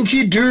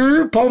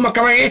 Dinky-Doo, Paul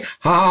McCullough,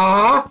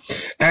 ha.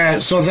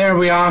 So there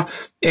we are.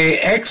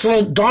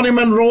 Excellent. Donnie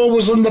Monroe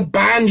was in the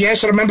band.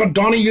 Yes, I remember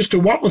Donnie used to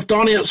work with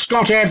Donnie at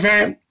Scott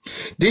FM.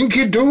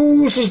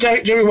 Dinky-Doo, says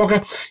Derek Jimmy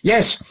Walker.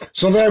 Yes,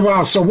 so there we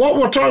are. So what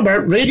we're talking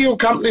about, radio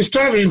companies,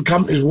 television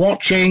companies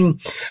watching,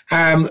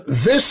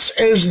 this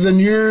is the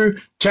new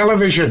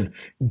television.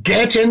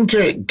 Get into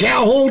it. Get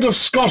a hold of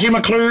Scottie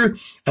McClue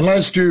and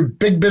let's do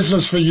big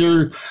business for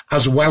you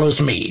as well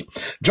as me.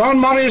 John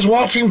Murray's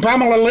watching.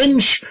 Pamela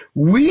Lynch.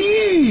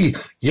 Wee!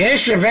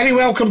 Yes, you're very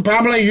welcome,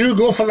 Pamela. You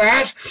go for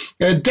that.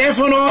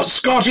 Definitely not,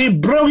 Scotty.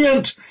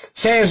 Brilliant,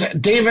 says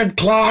David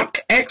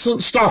Clark.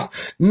 Excellent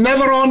stuff.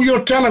 Never on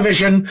your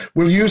television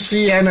will you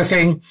see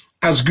anything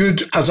as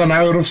good as an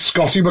hour of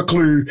Scottie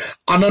McClue,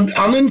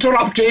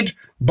 uninterrupted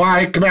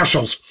by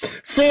commercials.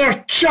 Fair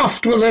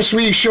chuffed with this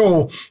wee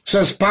show,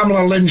 says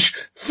Pamela Lynch.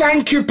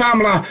 Thank you,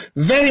 Pamela.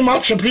 Very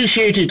much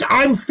appreciated.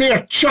 I'm fair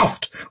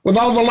chuffed with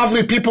all the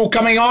lovely people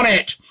coming on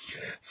it.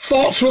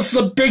 Thoughts with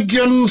the big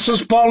un,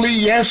 says Polly.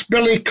 Yes,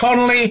 Billy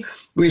Connolly.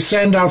 We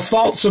send our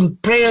thoughts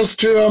and prayers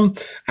to him.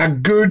 A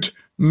good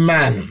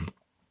man.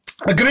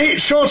 A great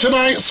show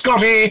tonight,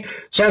 Scotty,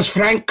 says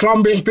Frank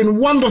Crombie. It's been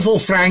wonderful,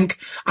 Frank,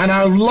 and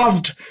I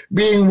loved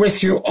being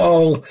with you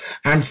all.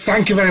 And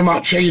thank you very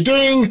much. How are you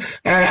doing?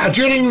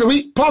 During the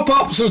week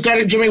pop-up, says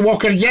Derek Jimmy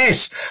Walker.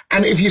 Yes,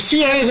 and if you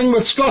see anything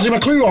with Scottie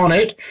McClue on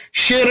it,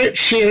 share it,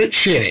 share it,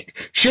 share it.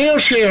 Share,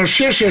 share,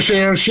 share, share,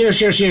 share, share,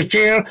 share, share,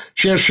 share,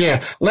 share,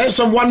 share. Let's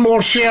have one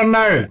more share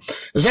now.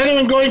 Is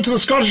anyone going to the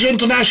Scottish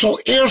International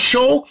Air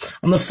Show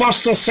on the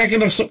 1st or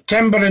 2nd of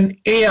September in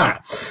Ayr?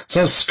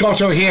 Says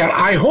Scotto here.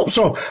 I hope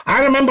so.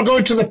 I remember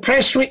going to the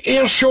Prestwick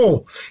Air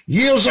Show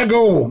years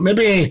ago,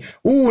 maybe,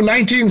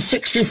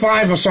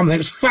 1965 or something.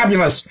 It's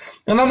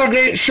fabulous. Another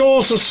great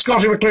show, says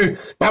Scottie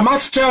McClue. But I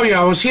must tell you,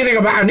 I was hearing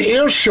about an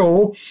air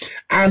show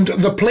and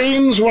the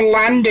planes were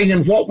landing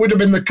in what would have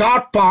been the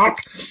car park,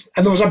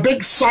 and there was a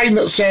big sign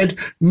that said,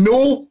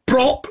 no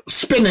prop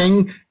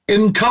spinning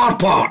in car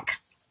park.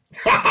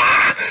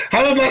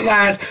 How about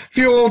that?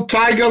 Few old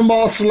tiger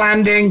moths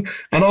landing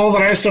and all the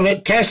rest of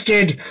it,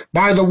 tested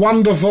by the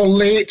wonderful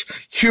late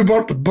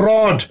Hubert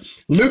Broad.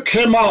 Look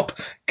him up.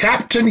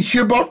 Captain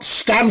Hubert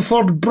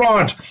Stanford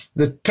Broad,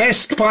 the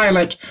test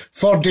pilot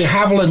for de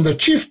Havilland, the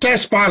chief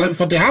test pilot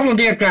for de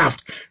Havilland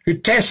aircraft, who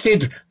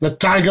tested the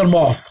Tiger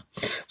Moth.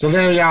 So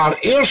there you are.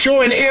 Air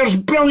show and air's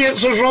brilliant,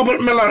 says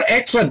Robert Miller.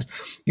 Excellent.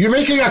 You're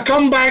making a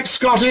comeback,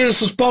 Scotty.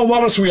 This is Paul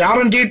Wallace. We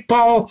are indeed,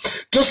 Paul.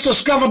 Just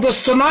discovered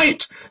this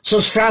tonight,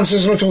 says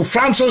Francis Little.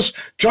 Francis,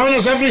 join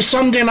us every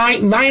Sunday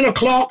night, 9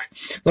 o'clock.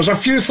 There's a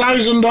few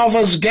thousand of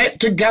us get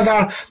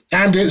together,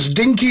 and it's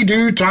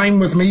Dinky-Doo time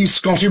with me,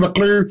 Scottie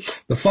McClue,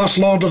 the First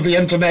Lord of the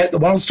Internet, the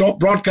world's top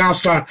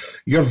broadcaster.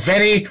 You're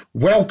very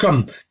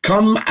welcome.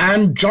 Come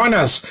and join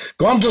us.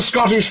 Go on to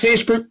Scotty's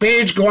Facebook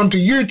page, go on to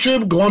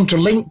YouTube, go on to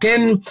LinkedIn.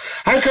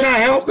 How can I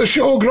help the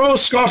show grow,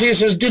 Scotty,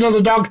 says Dino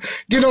the Dog.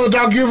 Dino the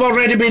Dog, you've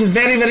already been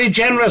very, very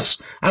generous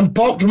and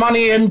popped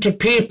money into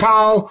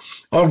PayPal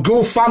or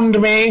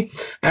GoFundMe.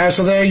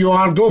 So there you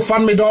are,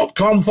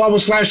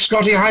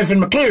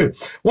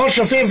 gofundme.com/Scottie-McClue. What's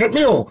your favourite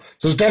meal?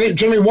 Says Derek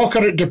Jimmy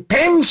Walker. It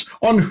depends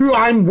on who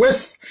I'm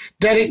with,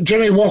 Derek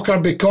Jimmy Walker,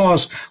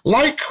 because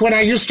like when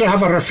I used to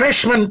have a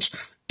refreshment,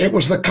 it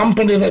was the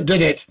company that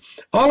did it.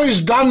 All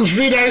he's done is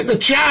read out the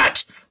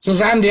chat, says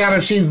Andy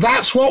RFC.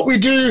 That's what we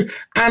do,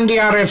 Andy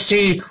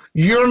RFC.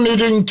 You're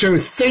needing to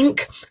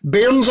think.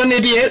 Bairns and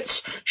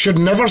idiots should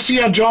never see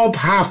a job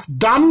half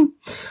done,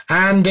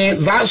 and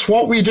that's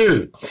what we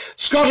do.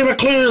 Scottie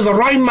McClue, the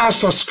Rhyme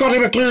Master, Scottie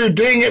McClue,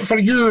 doing it for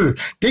you.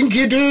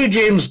 Dinky-Doo,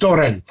 James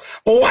Doran.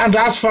 Oh, and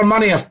ask for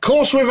money. Of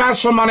course we've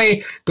asked for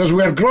money, because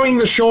we're growing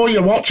the show.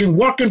 You're watching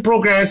Work in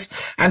Progress.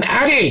 And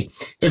Addy,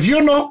 if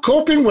you're not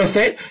coping with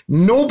it,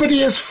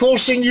 nobody is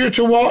forcing you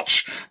to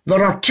watch.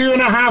 There are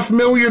 2.5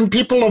 million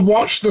people have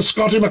watched the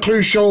Scottie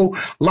McClue show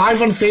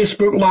live on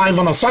Facebook Live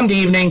on a Sunday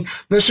evening.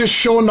 This is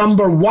show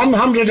number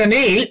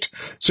 108,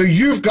 so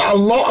you've got a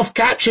lot of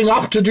catching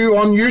up to do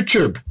on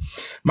YouTube.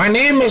 My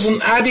name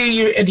isn't Addy,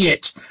 you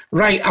idiot.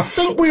 Right, I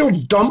think we'll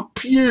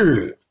dump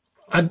you.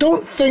 I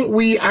don't think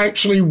we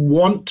actually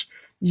want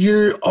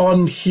you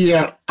on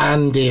here,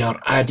 Andy or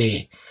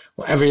Addy.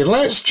 Whatever,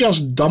 let's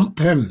just dump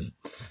him.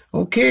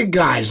 Okay,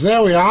 guys,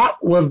 there we are.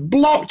 We've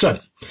blocked him.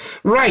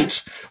 Right,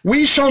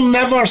 we shall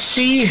never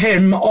see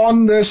him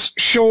on this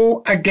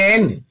show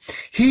again.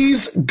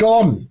 He's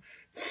gone.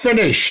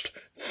 Finished.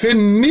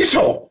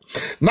 Finito.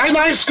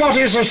 Night-night,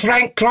 Scotty, says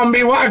Frank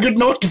Crombie. What a good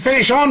note to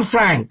finish on,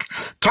 Frank.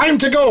 Time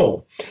to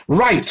go.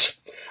 Right,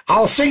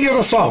 I'll sing you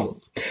the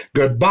song.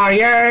 Goodbye,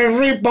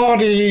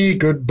 everybody,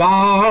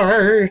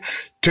 goodbye.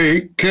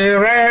 Take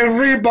care,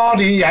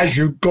 everybody, as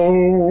you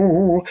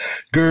go.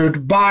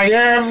 Goodbye,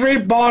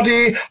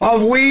 everybody,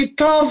 auf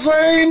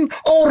Wiedersehen,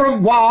 au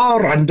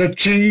revoir, and a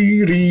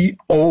cheerio.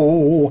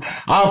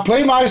 I'll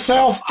play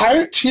myself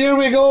out. Here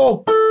we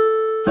go.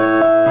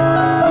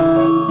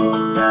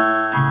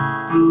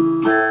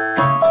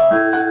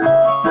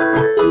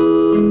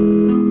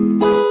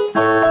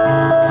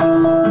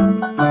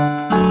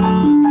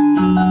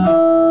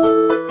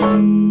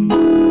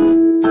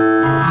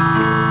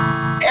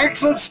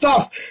 Excellent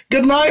stuff.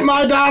 Good night,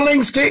 my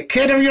darlings. Take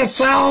care of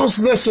yourselves.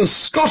 This is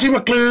Scottie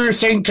McClue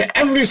saying to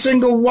every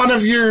single one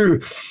of you,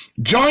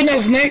 join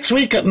us next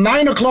week at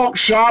 9 o'clock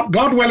sharp,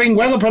 God willing,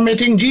 weather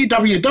permitting,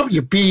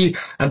 GWWP.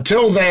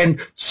 Until then,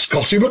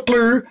 Scottie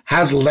McClue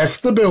has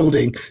left the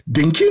building.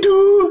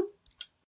 Dinky-Doo.